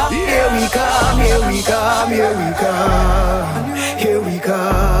we come, here we come, here we come, here we come, here we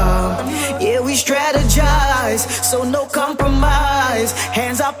come. Yeah, we strategize, so no compromise.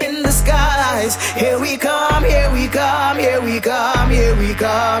 Hands up in the skies. Here we come, here we come, here we come, here we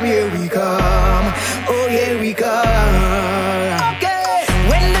come, here we come. Oh, here we come. Okay.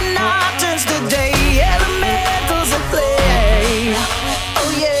 When the night turns to day, elementals at play.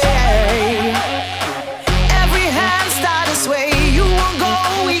 Oh yeah. Every hand start to sway. You won't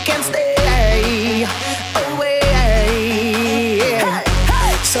go, we can stay away.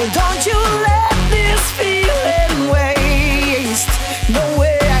 So don't you let this feeling waste. No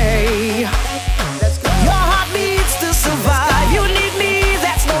way. Your heart needs to survive. You need me,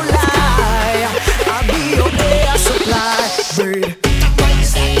 that's no lie. I'll be your air supply.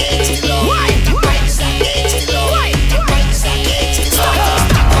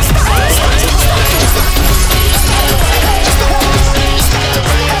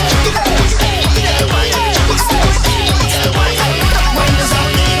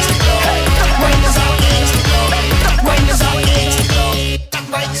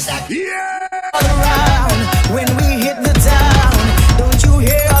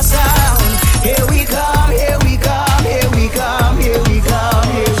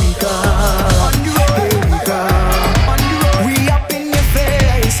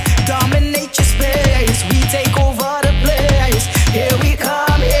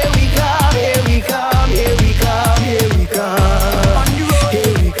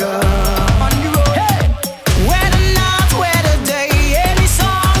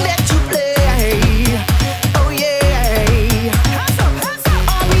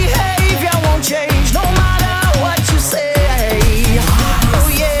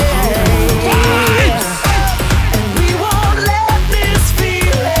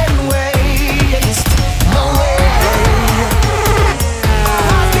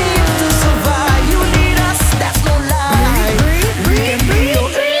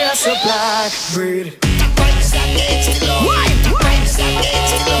 that breed.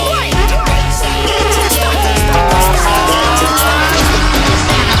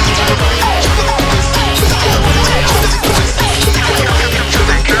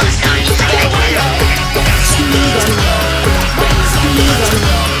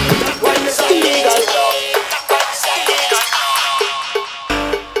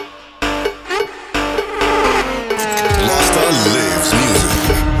 Rasta lives music.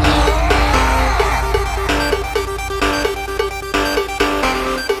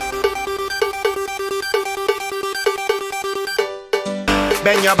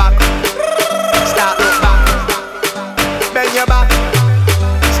 Bend your back, start look back. Bend your back,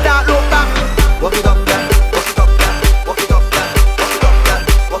 start look back. Walk it up, girl. Walk it up, girl. Walk it up, girl. Walk it up, girl.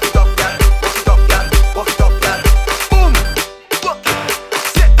 Walk it up, girl. Walk it up, girl. Walk it up, girl. Boom. Walk it.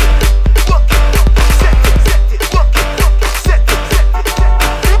 Set it. Walk it. Set it. Set it. Walk it. Set it. Set it.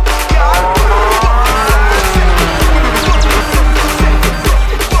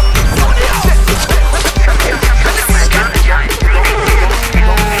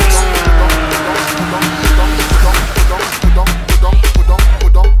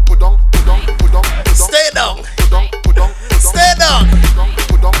 Stay down. Stay down.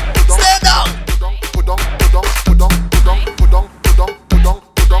 Stay down.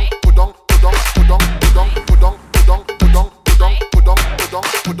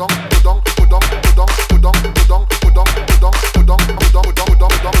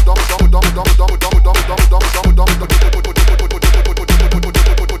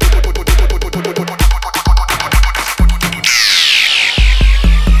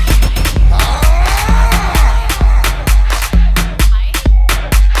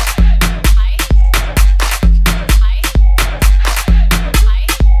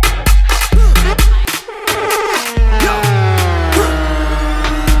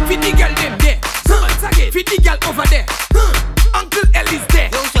 Fit the girl them there. Once again, fit the girl over there. Uncle L is there.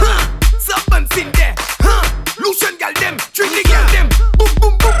 Serpents in there. Lucian girl them. Trinity girl them. Boom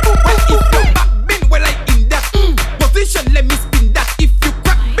boom boom boom. Well, if you back bend, well I in that position. Let me spin that. If you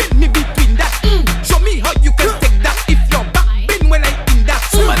crack bend me between that. Show me how you can take that. If your back bend, well I in that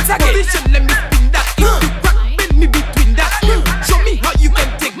position. Let me spin that. If you crack bend me between that. Show me how you can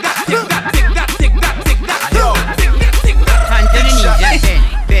take that. Take that. Take that. Take that. Take that. Yo. Take that. Take that. Hand to the knees, just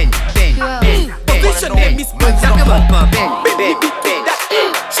bend. Position let me spin that. Bend me between that.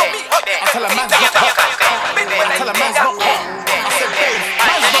 Show me how you can take that. Tell a man's not hot. I said, babe,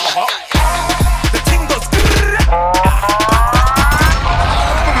 man's not hot. The ting goes.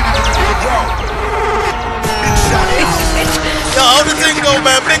 Yo, how the thing go,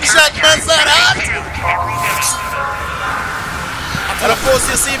 man? Big shot, man, son, hot. And of course,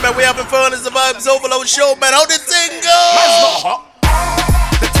 you see, man, we having fun. It's the Vibes Overload show, man. How the thing go? Man's not hot.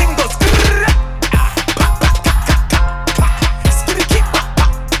 The ting goes.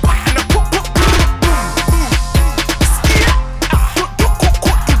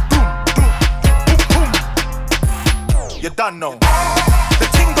 You done know. The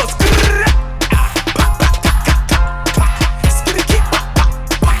ting goes.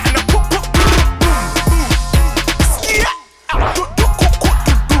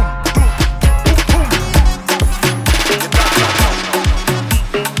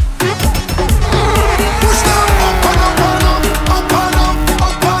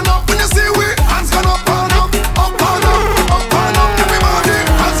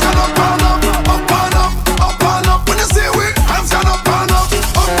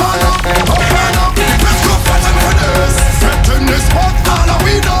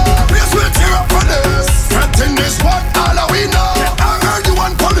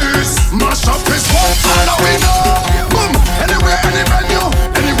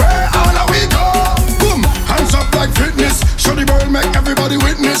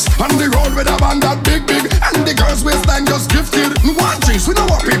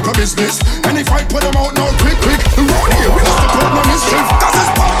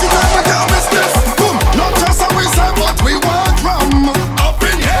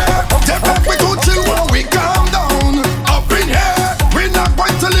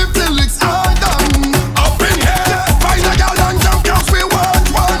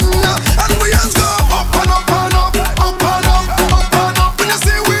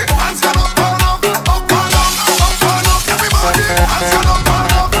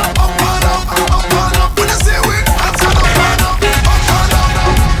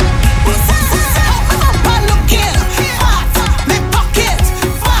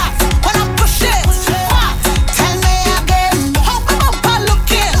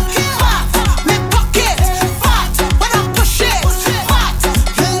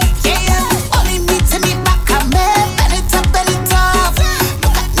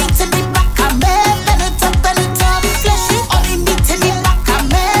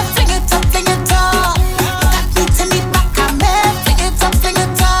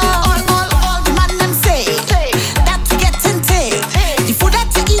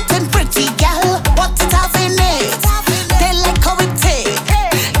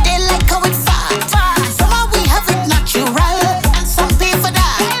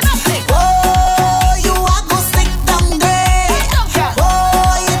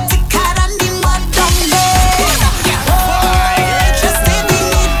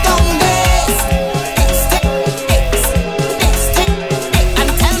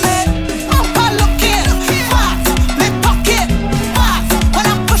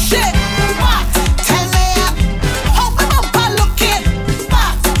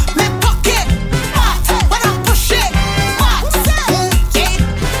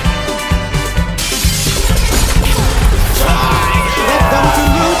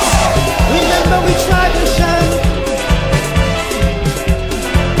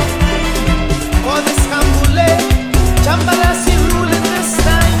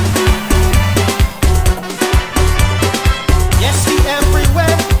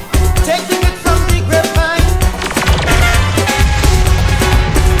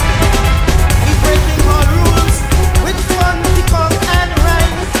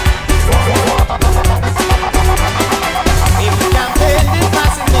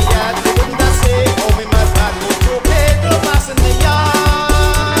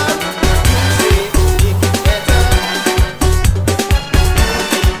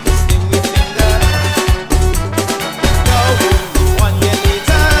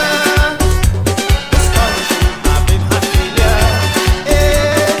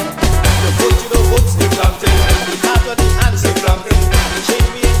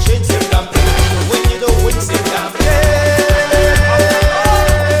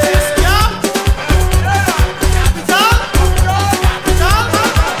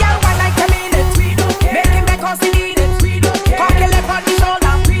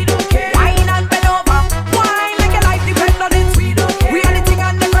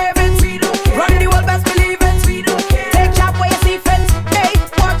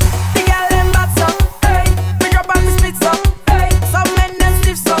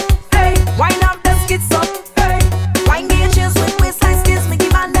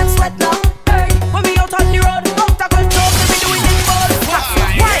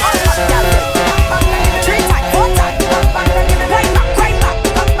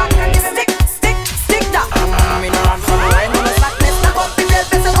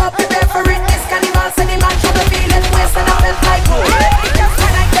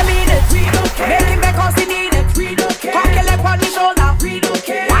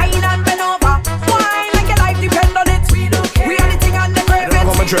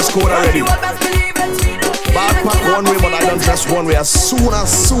 cross one way as soon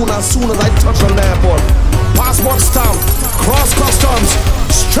as I touch on the airport. Passport stamp, cross customs,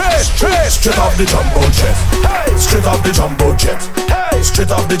 straight off the jumbo jet. Hey, straight off the jumbo jet. Hey,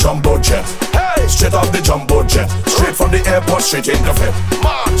 straight off the jumbo jet. Hey, straight off the jumbo jet. Straight from the airport, straight in the fit.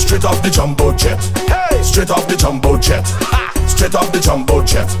 Straight off the jumbo jet. Hey, straight off the jumbo jet. Straight off the jumbo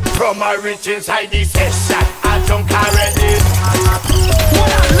jet. From my rich inside this session, I don't carry it.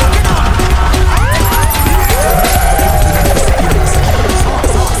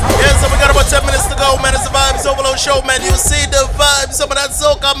 Yeah, so we got about 10 minutes to go, man. It's the Vibes Overload Show, man. You see the vibes, some of that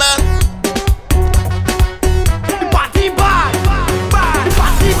soca, man. The party bad, the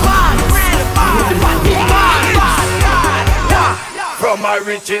party bad, the party bad. From my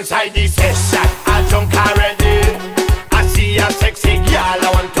rich inside this session, I don't carry it. I see a sexy girl,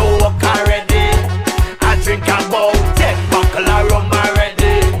 I want to walk already. I drink about 10 buckle of rum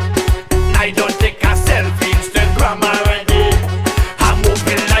already. I don't take a selfie, Instagram already. I'm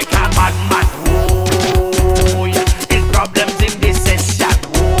moving like a madman. Oh, yeah. It's problems in this session.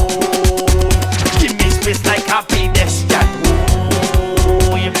 Oh, give me space like a pedestrian.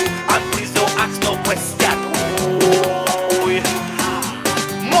 Oh, yeah. And please don't ask no question. Oh, yeah.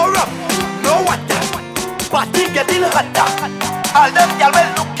 More up, no water. Party getting hotter. All them y'all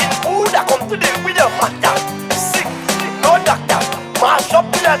well looking good. I come today with a matter. Sick, no doctor. Mash up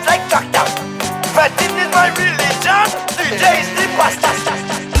pillars like tractor. Fighting is my religion. DJ is the pastor.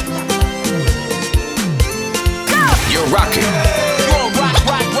 You're rocking. You're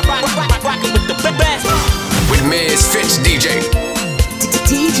rocking with the best. With Misfits DJ.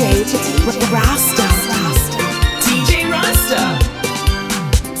 DJ Rasta. DJ Rasta.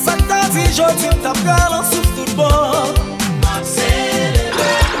 Fantasie, je tue ta gueule en souffle de bord.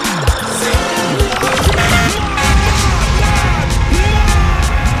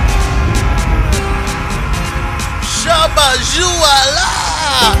 Shabba Jouala!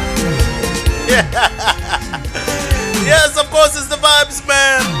 Yes, of course, it's the vibes,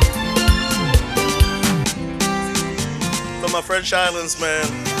 man. From my French islands, man.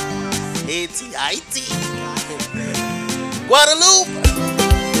 Haiti, Guadeloupe,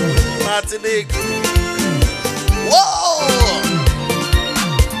 Martinique. Whoa!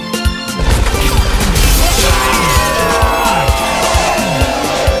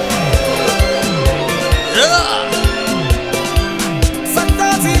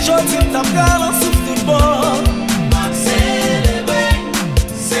 Fantasie, je tue ta gueule en souffle de bord.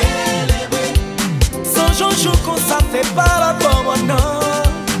 Célébrer. Sans joujou qu'on ça fait pas la bonne, non.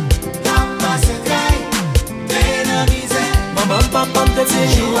 Maman, papa, te dit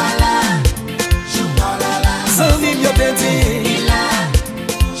Jouala, sans vivre, yo te dit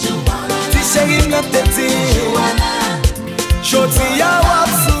Ti chéri, yo te dit Jodi ya wap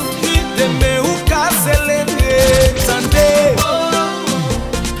soufri, deme ou ka celebre Tande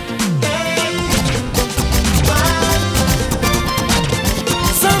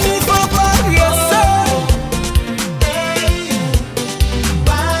Sans mi faut pas riese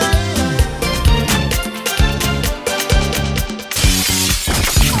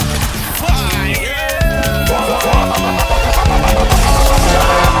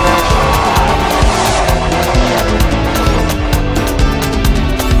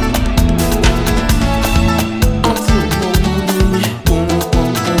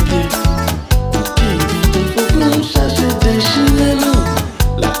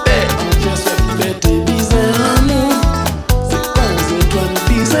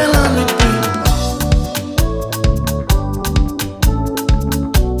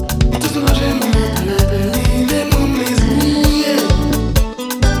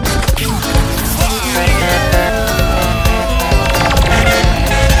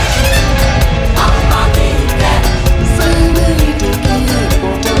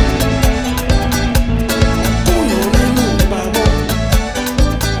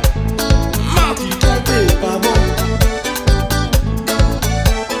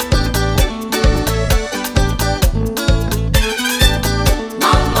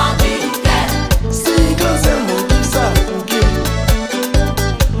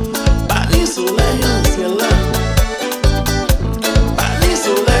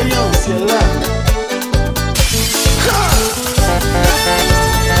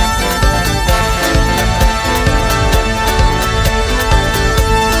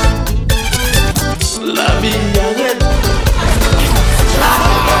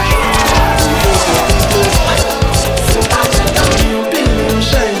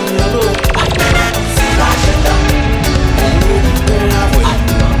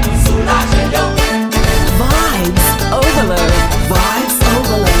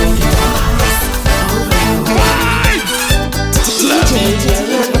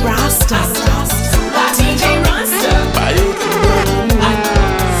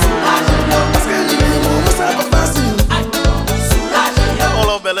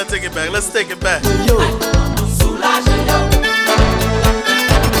Let's take it back.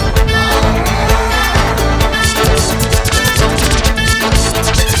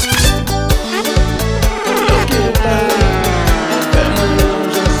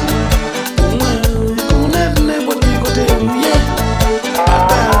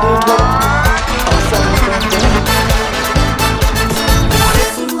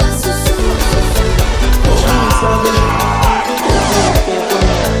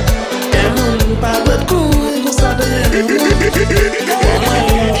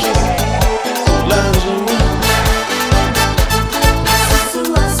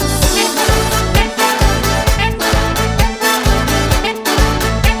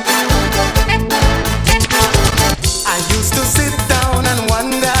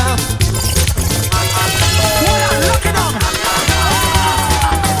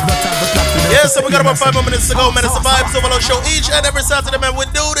 Yes, so we got about 5 more minutes to go, man. It's the Vibes Overload show each and every Saturday, man. We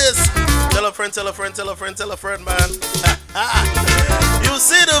do this. Tell a friend, tell a friend, tell a friend, tell a friend, man. You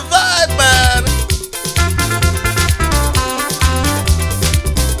see the vibe, man.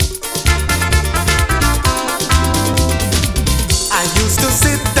 I used to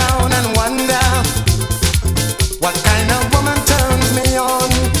sit down and wonder what kind of woman turns me on,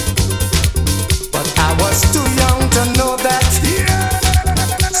 but I was too young to know that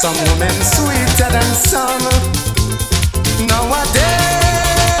some women sweeter than some.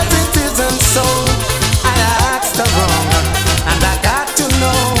 Nowadays it isn't so. I asked around and I got to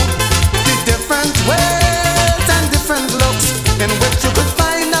know the different ways and different looks in which you could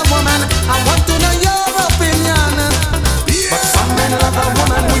find a woman. I want to know your opinion. But some men love a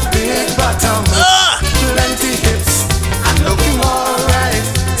woman with big bottom, plenty hips, and looking alright.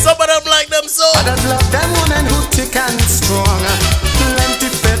 Some of them like them so. Others love them women who thick and strong, plenty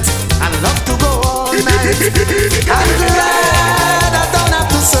fit, and love to go all night. I'm glad I don't have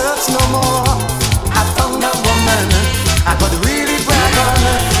to search no more. I found a woman I could really brag on.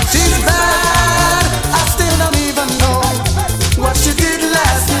 She's bad, I still don't even know what she did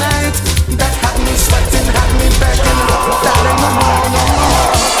last night. That had me sweating, had me begging, darling, no more, no more.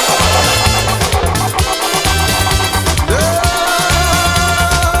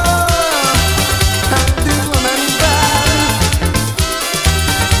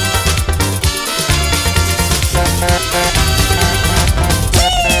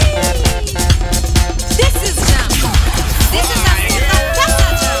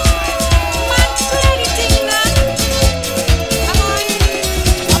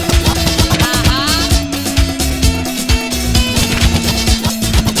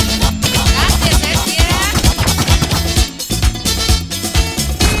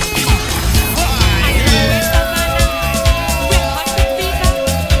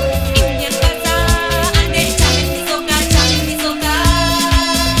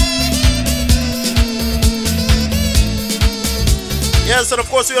 And of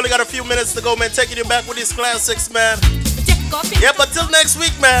course, we only got a few minutes to go, man. Taking you back with these classics, man. Yeah, but till next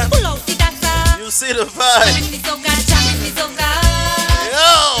week, man. You see the vibe.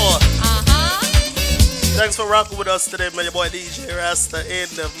 Yo! Thanks for rocking with us today, man. Your boy DJ Rasta in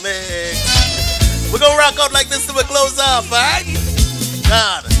the mix. We're gonna rock out like this till we close off, alright?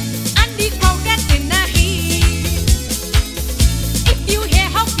 God. And the crowd that's in the heat. If you hear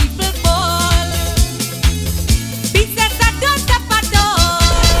how people fall, beats that don't stop at all.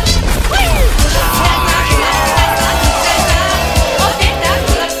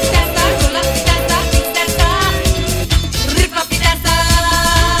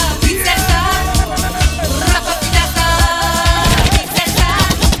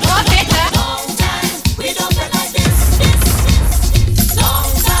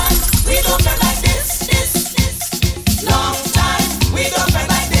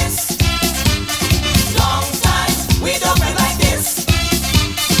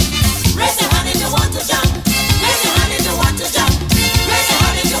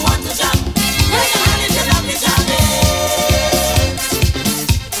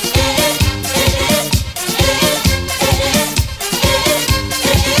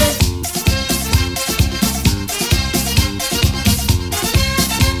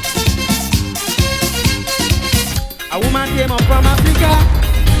 Came up from Africa,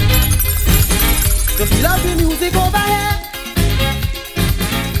 so she love the music over here.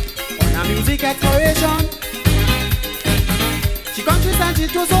 On a music exploration, she countries and she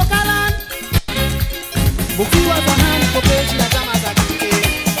to soca land. Buki was on hand, for pay she a jam as a DJ.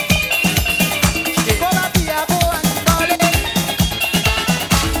 She take over Piabo and she call it.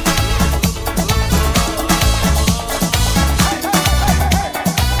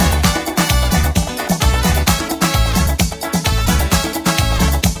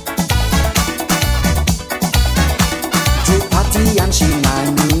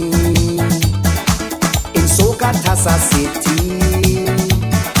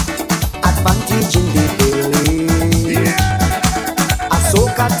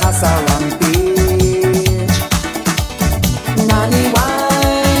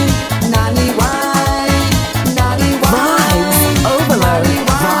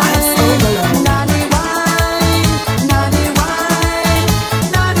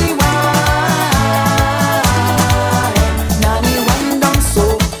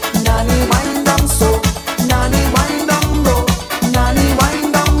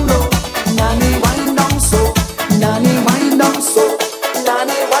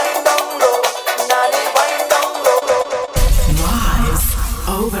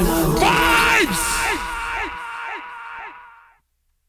 Vibes!